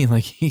stalking me?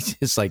 Like, he's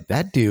just like,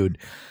 that dude.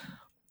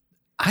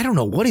 I don't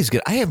know what he's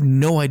good. I have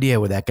no idea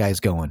where that guy's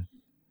going.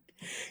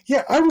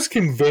 Yeah, I was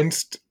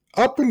convinced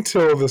up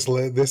until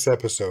this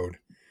episode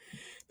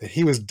that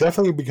he was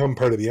definitely become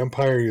part of the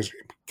Empire. He was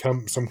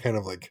become some kind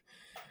of like,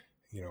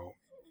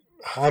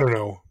 I don't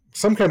know,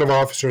 some kind of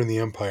officer in the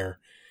Empire.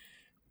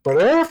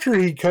 But after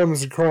he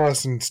comes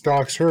across and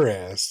stalks her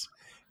ass,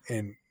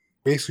 and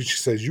basically she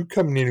says, "You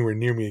come anywhere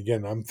near me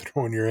again, I'm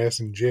throwing your ass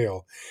in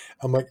jail."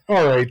 I'm like,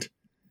 all right,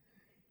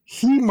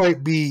 he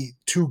might be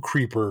too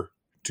creeper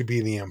to be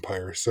in the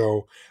Empire.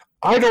 So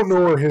I don't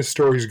know where his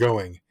story's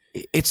going.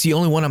 It's the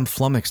only one I'm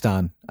flummoxed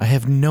on. I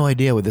have no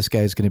idea what this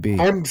guy's going to be.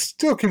 I'm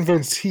still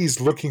convinced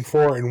he's looking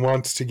for and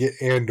wants to get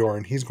Andor,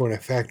 and he's going to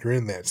factor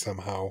in that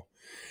somehow.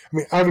 I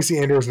mean, obviously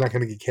Andor is not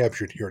going to get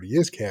captured. He already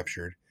is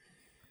captured.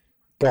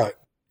 But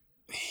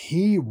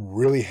he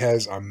really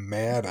has a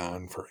mad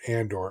on for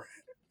Andor,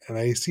 and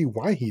I see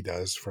why he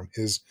does from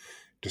his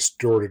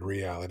distorted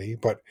reality.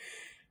 But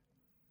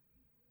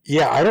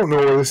yeah, I don't know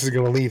where this is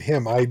going to lead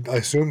him. I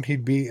assumed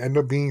he'd end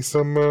up being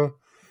some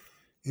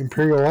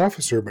Imperial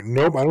officer, but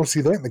nope, I don't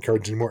see that in the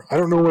cards anymore. I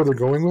don't know where they're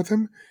going with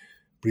him,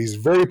 but he's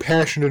very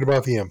passionate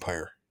about the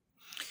Empire.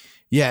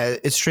 Yeah,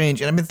 it's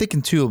strange. And I've been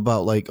thinking too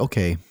about like,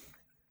 okay,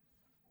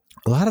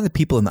 a lot of the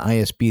people in the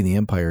ISB and the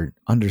Empire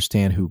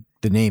understand who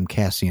the name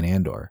Cassian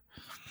Andor.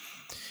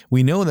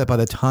 We know that by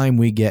the time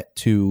we get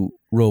to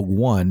Rogue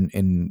One,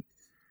 and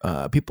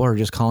people are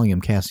just calling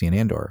him Cassian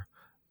Andor,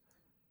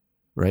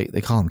 right?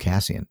 They call him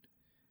Cassian.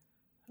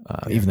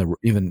 Even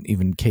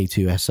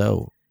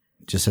K2SO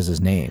just says his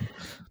name.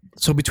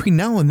 So between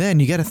now and then,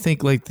 you got to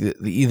think like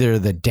either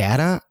the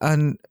data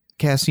on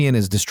Cassian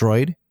is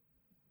destroyed,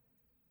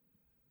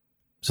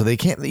 so they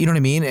can't, you know what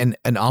I mean,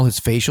 and all his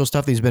facial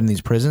stuff that he's been in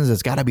these prisons,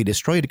 it's got to be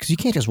destroyed because you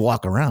can't just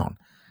walk around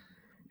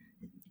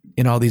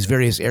in all these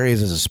various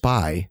areas as a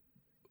spy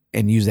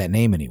and use that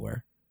name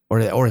anywhere,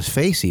 or his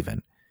face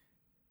even,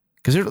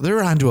 because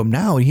they're onto him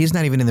now, and he's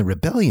not even in the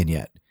rebellion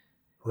yet.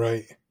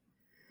 Right.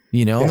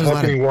 Yeah,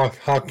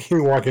 how can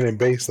he walk in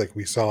base like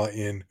we saw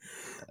in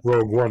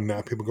Rogue One?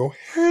 Now people go,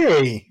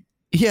 hey.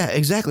 Yeah,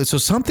 exactly. So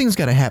something's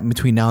got to happen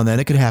between now and then.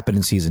 It could happen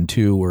in season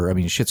 2, where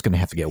shit's going to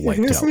have to get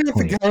wiped out. Isn't that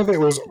the guy that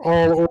was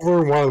all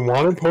over one of the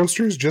wanted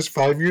posters just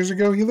 5 years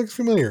ago? He looks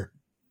familiar.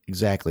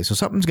 Exactly. So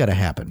something's got to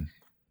happen.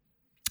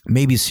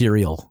 Maybe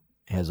Serial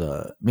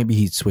maybe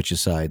he switches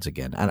sides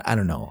again. I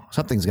don't know.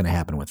 Something's going to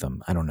happen with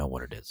him. I don't know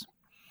what it is.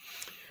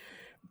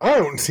 I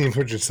don't see him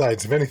switching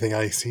sides. If anything,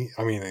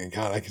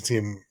 God, I can see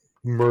him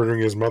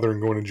murdering his mother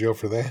and going to jail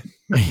for that.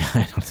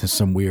 Yeah, there's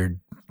some weird,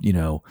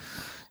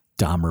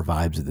 Dahmer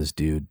vibes of this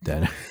dude.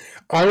 That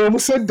I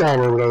almost said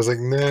Dahmer, but I was like,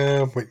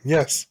 nah. But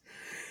yes,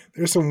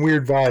 there's some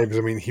weird vibes.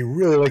 I mean, he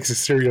really likes his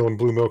cereal and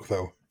blue milk,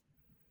 though.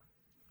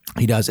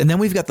 he does. And then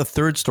we've got the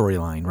third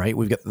storyline, right?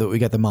 We've got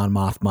the Mon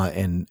Mothma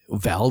and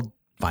Vel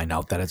find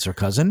out that it's her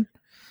cousin.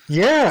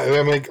 Yeah, and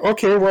I'm like,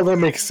 okay, well, that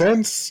makes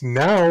sense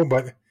now,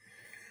 but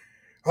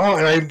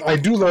and I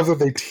do love that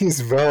they tease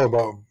Vel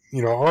about,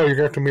 you're going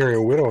to have to marry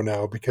a widow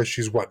now because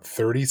she's,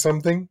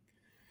 30-something?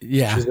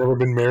 Yeah. She's never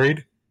been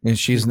married? And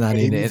she's not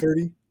into it.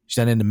 30? She's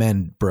not into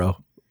men, bro.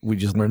 We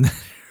just learned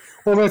that.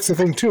 Well, that's the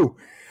thing, too.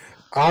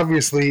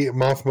 Obviously,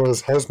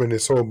 Mothma's husband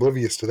is so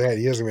oblivious to that,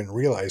 he doesn't even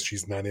realize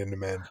she's not into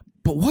men.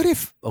 But what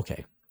if,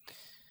 okay,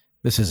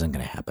 this isn't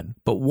going to happen,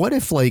 but what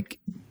if,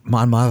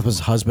 Mon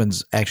Mothma's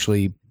husband's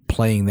actually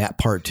playing that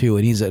part too,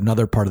 and he's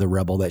another part of the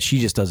rebel that she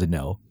just doesn't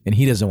know, and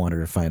he doesn't want her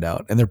to find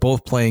out, and they're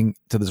both playing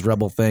to this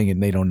rebel thing,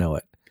 and they don't know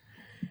it.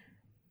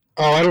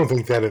 Oh, I don't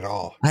think that at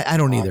all. I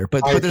don't either.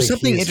 But there's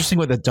something interesting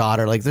with the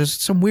daughter. There's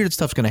some weird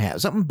stuff's going to happen.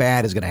 Something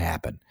bad is going to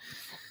happen.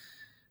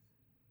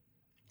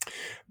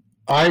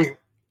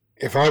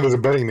 If I was a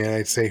betting man,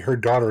 I'd say her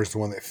daughter is the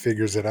one that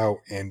figures it out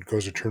and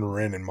goes to turn her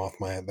in, and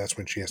Mothma, that's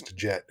when she has to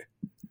jet.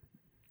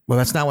 Well,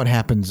 that's not what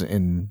happens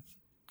in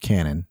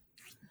canon.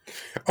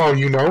 Oh,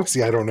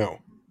 See, I don't know.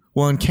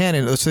 Well, in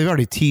canon, so they've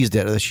already teased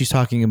it. She's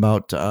talking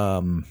about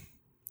the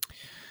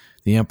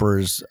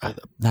Emperor's,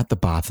 not the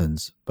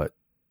Bothans, but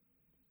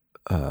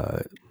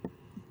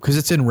because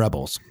it's in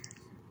Rebels.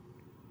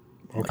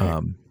 Okay.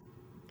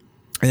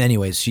 And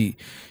anyways, she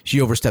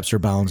oversteps her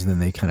bounds, and then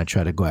they kind of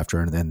try to go after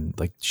her, and then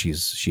she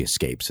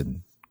escapes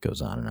and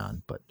goes on and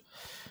on. But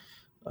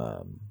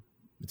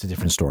it's a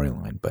different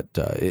storyline. But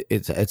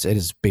it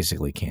is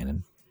basically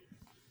canon.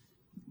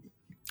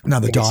 Now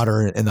the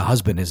daughter and the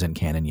husband isn't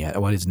canon yet.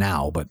 Well, it is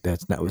now, but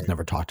that was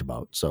never talked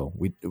about. So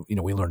we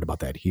learned about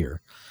that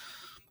here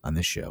on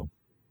this show.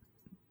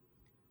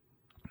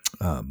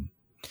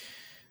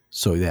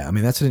 So yeah, I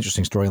mean that's an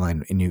interesting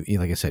storyline, and you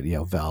like I said,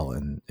 Vel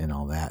and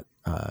all that.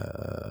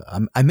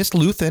 I missed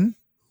Luthen.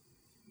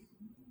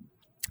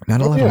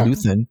 Not a lot of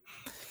Luthen.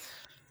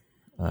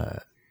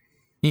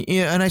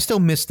 And I still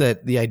miss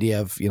the idea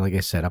of like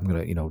I said, I'm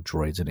gonna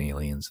droids and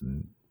aliens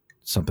and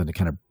something to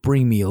kind of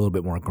bring me a little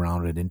bit more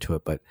grounded into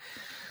it. But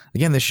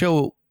again, the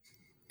show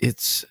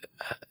it's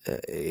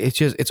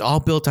all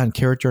built on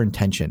character and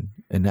tension,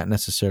 and not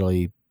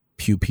necessarily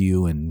pew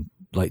pew and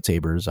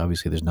lightsabers.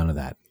 Obviously, there's none of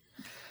that.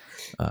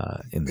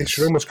 They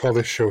should almost call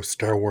this show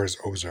Star Wars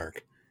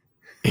Ozark.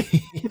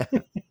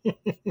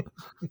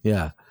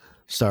 Yeah.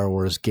 Star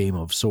Wars Game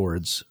of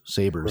Swords,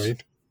 Sabers.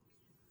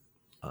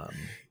 Right.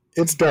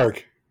 It's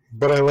dark,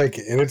 but I like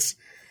it. And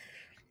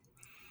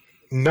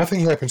nothing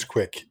happens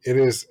quick. It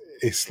is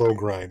a slow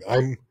grind.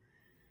 I'm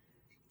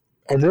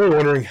really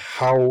wondering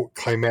how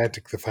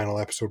climactic the final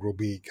episode will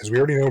be, because we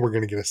already know we're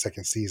going to get a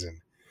second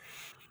season.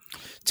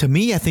 To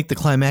me, I think the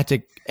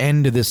climactic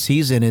end of this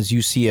season is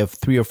you see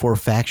 3 or 4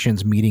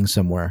 factions meeting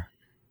somewhere.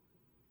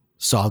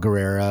 Saw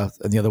Gerrera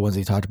and the other ones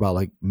they talked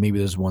about, maybe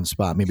there's one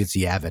spot, maybe it's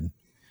Yavin,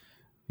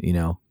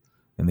 and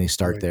they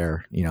start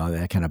there,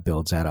 that kind of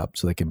builds that up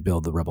so they can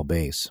build the rebel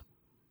base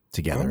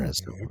together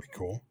that'd be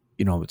cool.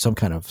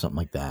 Something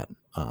like that.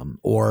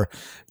 Or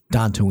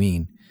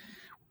Dantooine,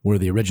 where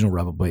the original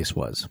rebel base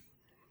was.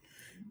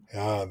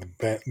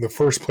 The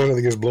first planet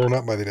that gets blown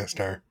up by the Death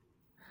Star.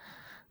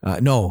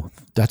 No,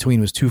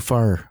 Dantooine was too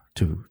far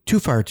to.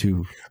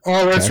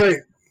 Oh, that's right.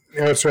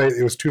 Yeah, that's right.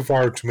 It was too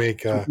far to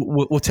make.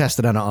 We'll test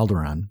it on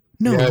Alderaan.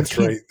 No, yeah,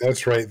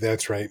 that's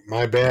right.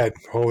 My bad.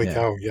 Holy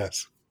cow!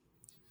 Yes.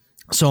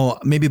 So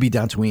maybe it'd be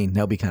Dantooine.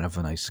 That'll be kind of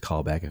a nice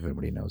callback if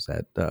everybody knows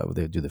that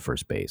they do the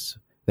first base.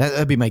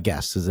 That'd be my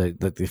guess. Is that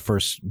the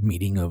first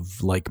meeting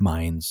of like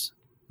minds?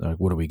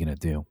 What are we gonna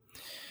do?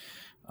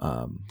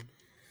 I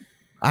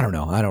don't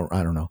know. I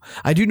don't know.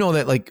 I do know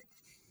that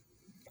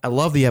I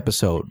love the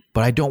episode,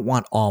 but I don't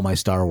want all my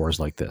Star Wars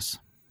like this.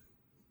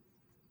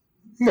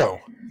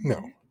 No.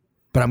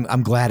 But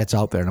I'm glad it's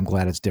out there, and I'm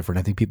glad it's different.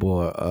 I think people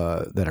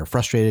that are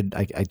frustrated,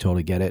 I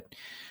totally get it.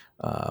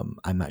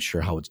 I'm not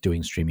sure how it's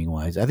doing streaming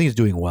wise. I think it's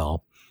doing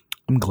well.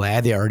 I'm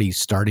glad they're already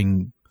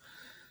starting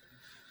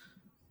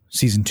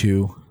season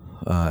 2,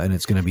 and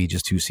it's going to be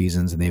just 2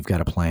 seasons, and they've got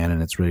a plan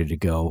and it's ready to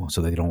go,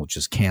 so they don't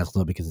just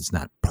cancel it because it's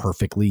not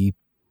perfectly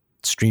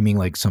streaming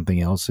like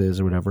something else is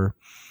or whatever.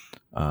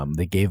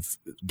 They gave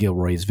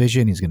Gilroy his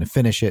vision. He's going to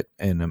finish it,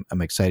 and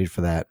I'm excited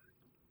for that.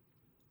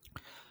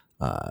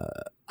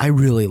 I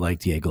really like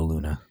Diego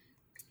Luna,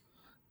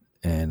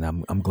 and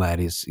I'm glad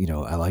he's,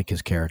 I like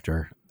his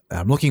character.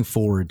 I'm looking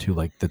forward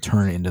to the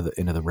turn into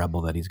the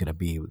rebel that he's going to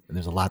be.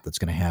 There's a lot that's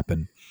going to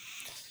happen.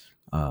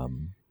 I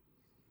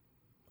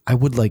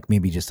would like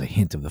maybe just a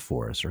hint of the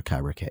Force or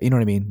Kyber Cat. You know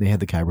what I mean? They had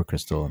the Kyber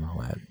crystal and all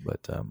that,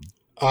 but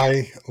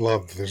I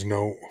love there's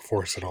no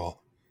Force at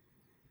all.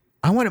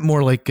 I want it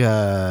more like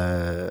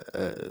the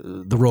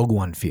Rogue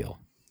One feel.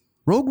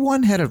 Rogue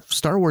One had a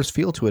Star Wars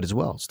feel to it as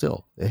well.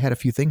 Still, it had a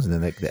few things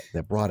in there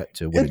that brought it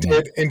to what It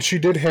did, and she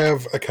did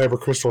have a Kyber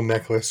crystal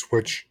necklace,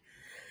 which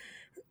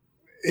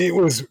it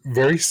was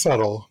very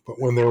subtle. But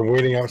when they were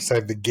waiting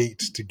outside the gate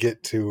to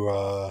get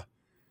to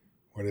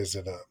what is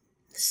it?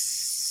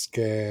 What's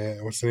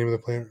the name of the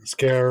planet?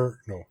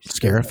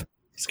 Scarif.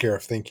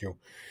 Scarif. Thank you.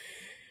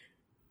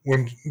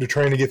 When they're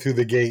trying to get through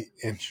the gate,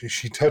 and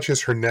she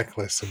touches her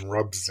necklace and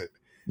rubs it,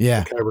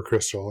 Yeah, the Kyber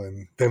crystal,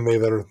 and then they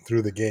let her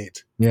through the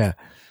gate. yeah.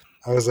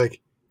 I was like,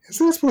 is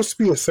that supposed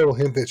to be a subtle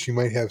hint that she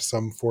might have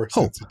some force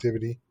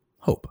sensitivity?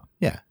 Hope.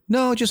 Yeah.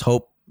 No, just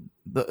hope.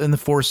 And the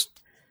Force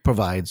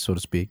provides, so to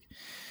speak,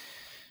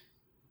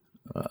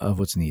 of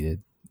what's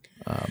needed.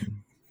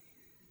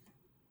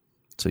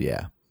 So,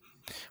 yeah.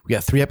 We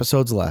got 3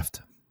 episodes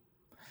left.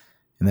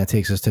 And that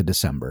takes us to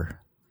December.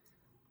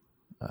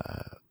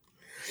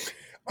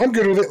 I'm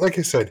good with it. Like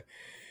I said,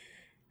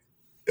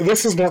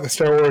 this is not the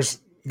Star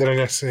Wars that I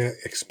necessarily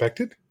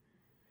expected.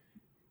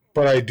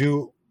 But I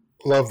do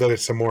love that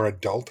it's a more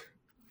adult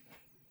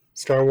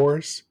Star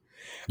Wars.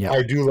 Yeah.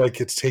 I do like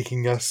it's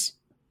taking us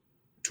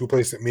to a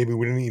place that maybe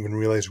we didn't even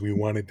realize we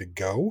wanted to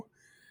go.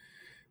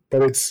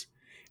 But it's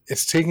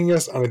taking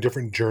us on a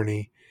different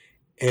journey,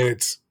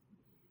 and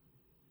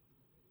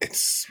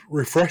it's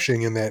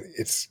refreshing in that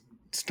it's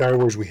Star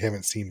Wars we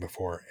haven't seen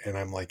before, and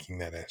I'm liking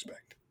that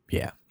aspect.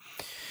 Yeah.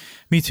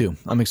 Me too.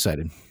 I'm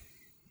excited.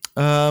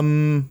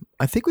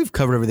 I think we've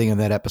covered everything in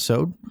that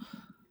episode.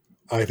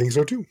 I think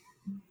so too.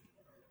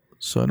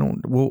 So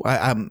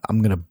I'm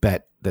going to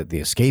bet that the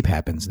escape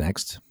happens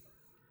next.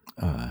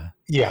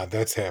 Yeah,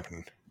 that's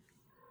happened.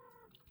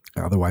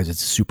 Otherwise,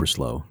 it's super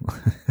slow.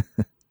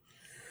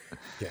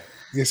 Yeah,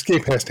 the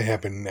escape has to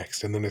happen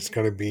next, and then it's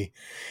going to be,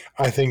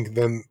 I think,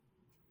 then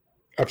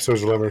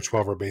episodes 11 or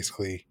 12 are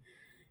basically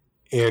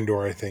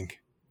Andor, I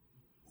think,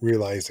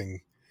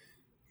 realizing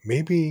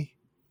maybe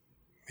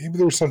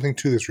there's something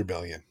to this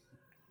rebellion.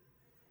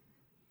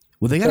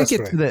 Well, they got to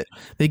get to that.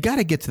 They got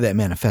to get to that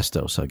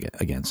manifesto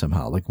again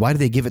somehow. Like, why did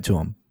they give it to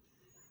him?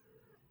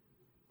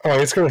 Oh,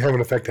 it's going to have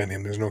an effect on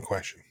him. There's no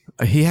question.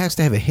 He has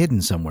to have it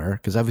hidden somewhere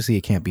because obviously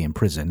it can't be in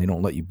prison. They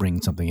don't let you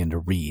bring something in to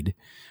read.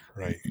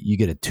 Right. You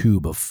get a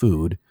tube of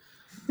food.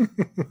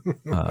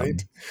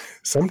 Right.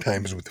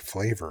 Sometimes with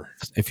flavor.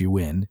 If you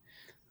win.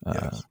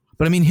 Yes.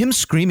 But I mean, him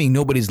screaming,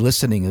 nobody's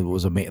listening. It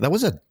was amazing. That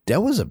was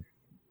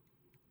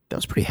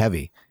pretty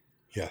heavy.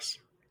 Yes.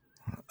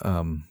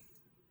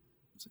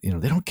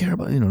 They don't care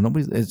about,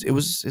 nobody.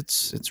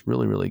 It's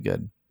really, really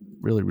good.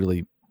 Really,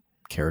 really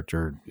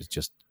character is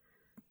just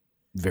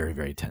very,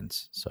 very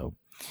tense. So,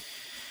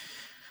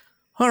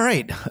 all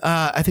right.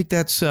 I think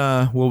that's,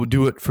 we'll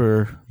do it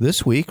for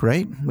this week,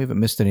 right? We haven't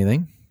missed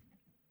anything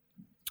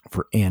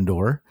for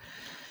Andor.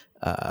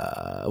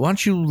 Why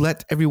don't you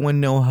let everyone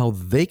know how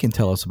they can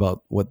tell us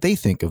about what they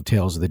think of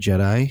Tales of the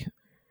Jedi,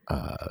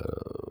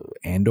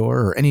 Andor,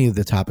 or any of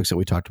the topics that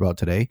we talked about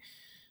today?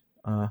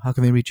 How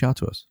can they reach out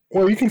to us?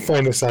 Well, you can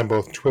find us on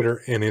both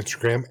Twitter and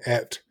Instagram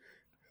at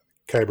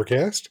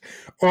Kybercast.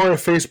 Or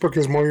if Facebook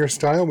is more your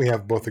style, we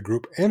have both a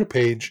group and a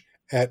page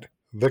at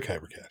The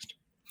Kybercast.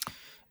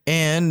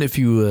 And if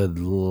you would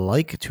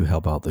like to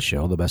help out the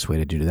show, the best way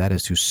to do that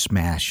is to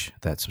smash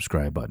that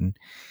subscribe button.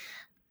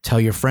 Tell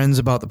your friends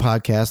about the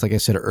podcast. Like I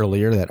said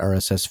earlier, that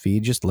RSS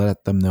feed, just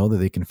let them know that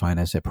they can find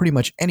us at pretty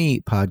much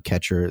any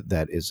podcatcher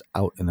that is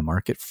out in the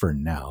market for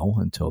now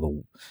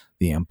until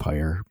the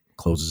Empire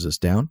closes us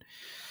down.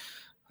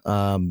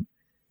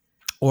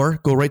 Or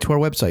go right to our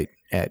website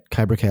at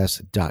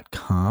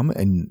kybercast.com,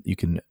 and you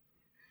can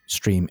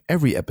stream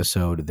every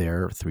episode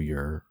there through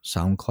your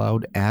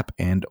SoundCloud app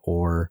and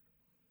or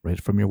right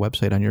from your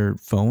website on your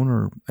phone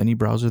or any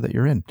browser that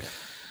you're in.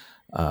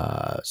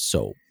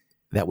 So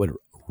that would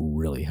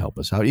really help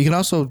us out. You can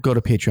also go to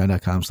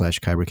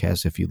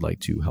patreon.com/kybercast if you'd like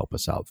to help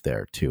us out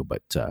there too.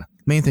 But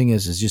main thing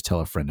is just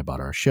tell a friend about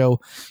our show,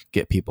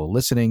 get people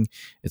listening.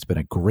 It's been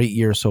a great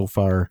year so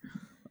far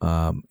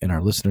in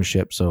our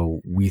listenership.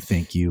 So we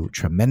thank you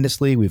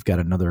tremendously. We've got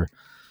another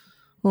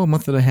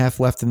month and a half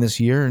left in this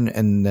year.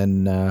 And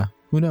then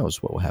who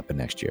knows what will happen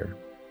next year.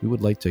 We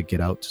would like to get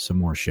out to some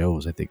more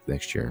shows, I think,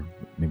 next year.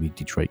 Maybe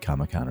Detroit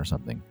Comic-Con or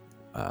something.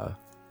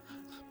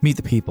 Meet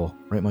the people.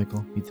 Right,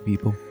 Michael? Meet the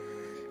people.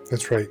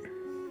 That's right.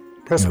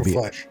 Press for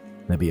flesh.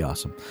 That'd be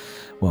awesome.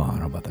 Well, I don't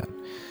know about that.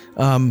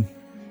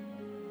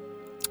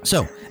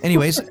 So,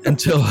 anyways,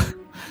 until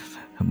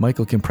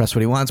Michael can press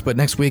what he wants, but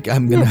next week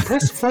I'm going to...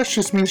 press flesh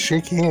just means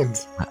shake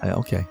hands.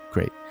 Okay,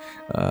 great.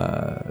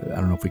 I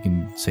don't know if we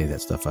can say that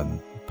stuff on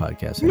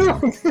podcast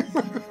anymore.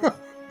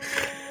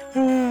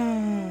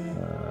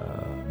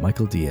 No.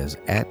 Michael Diaz,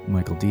 at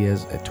Michael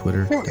Diaz at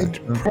Twitter. No,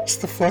 press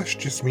the flesh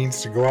just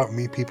means to go out and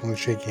meet people and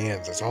shake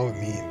hands. That's all it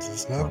means.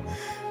 It's not...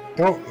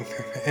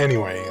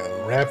 Anyway,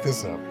 wrap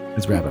this up.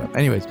 Let's wrap it up.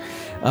 Anyways,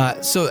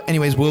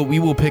 we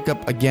will pick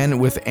up again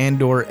with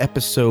Andor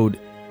episode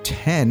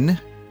 10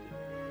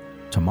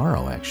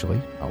 tomorrow. Actually,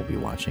 I'll be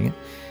watching it,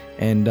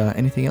 and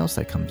anything else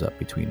that comes up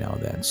between now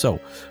and then. So,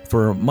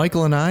 for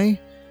Michael and I,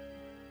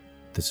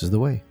 this is the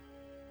way.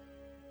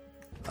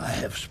 I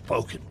have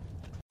spoken.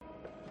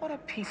 What What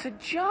a piece of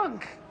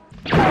junk.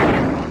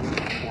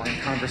 Boring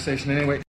conversation anyway.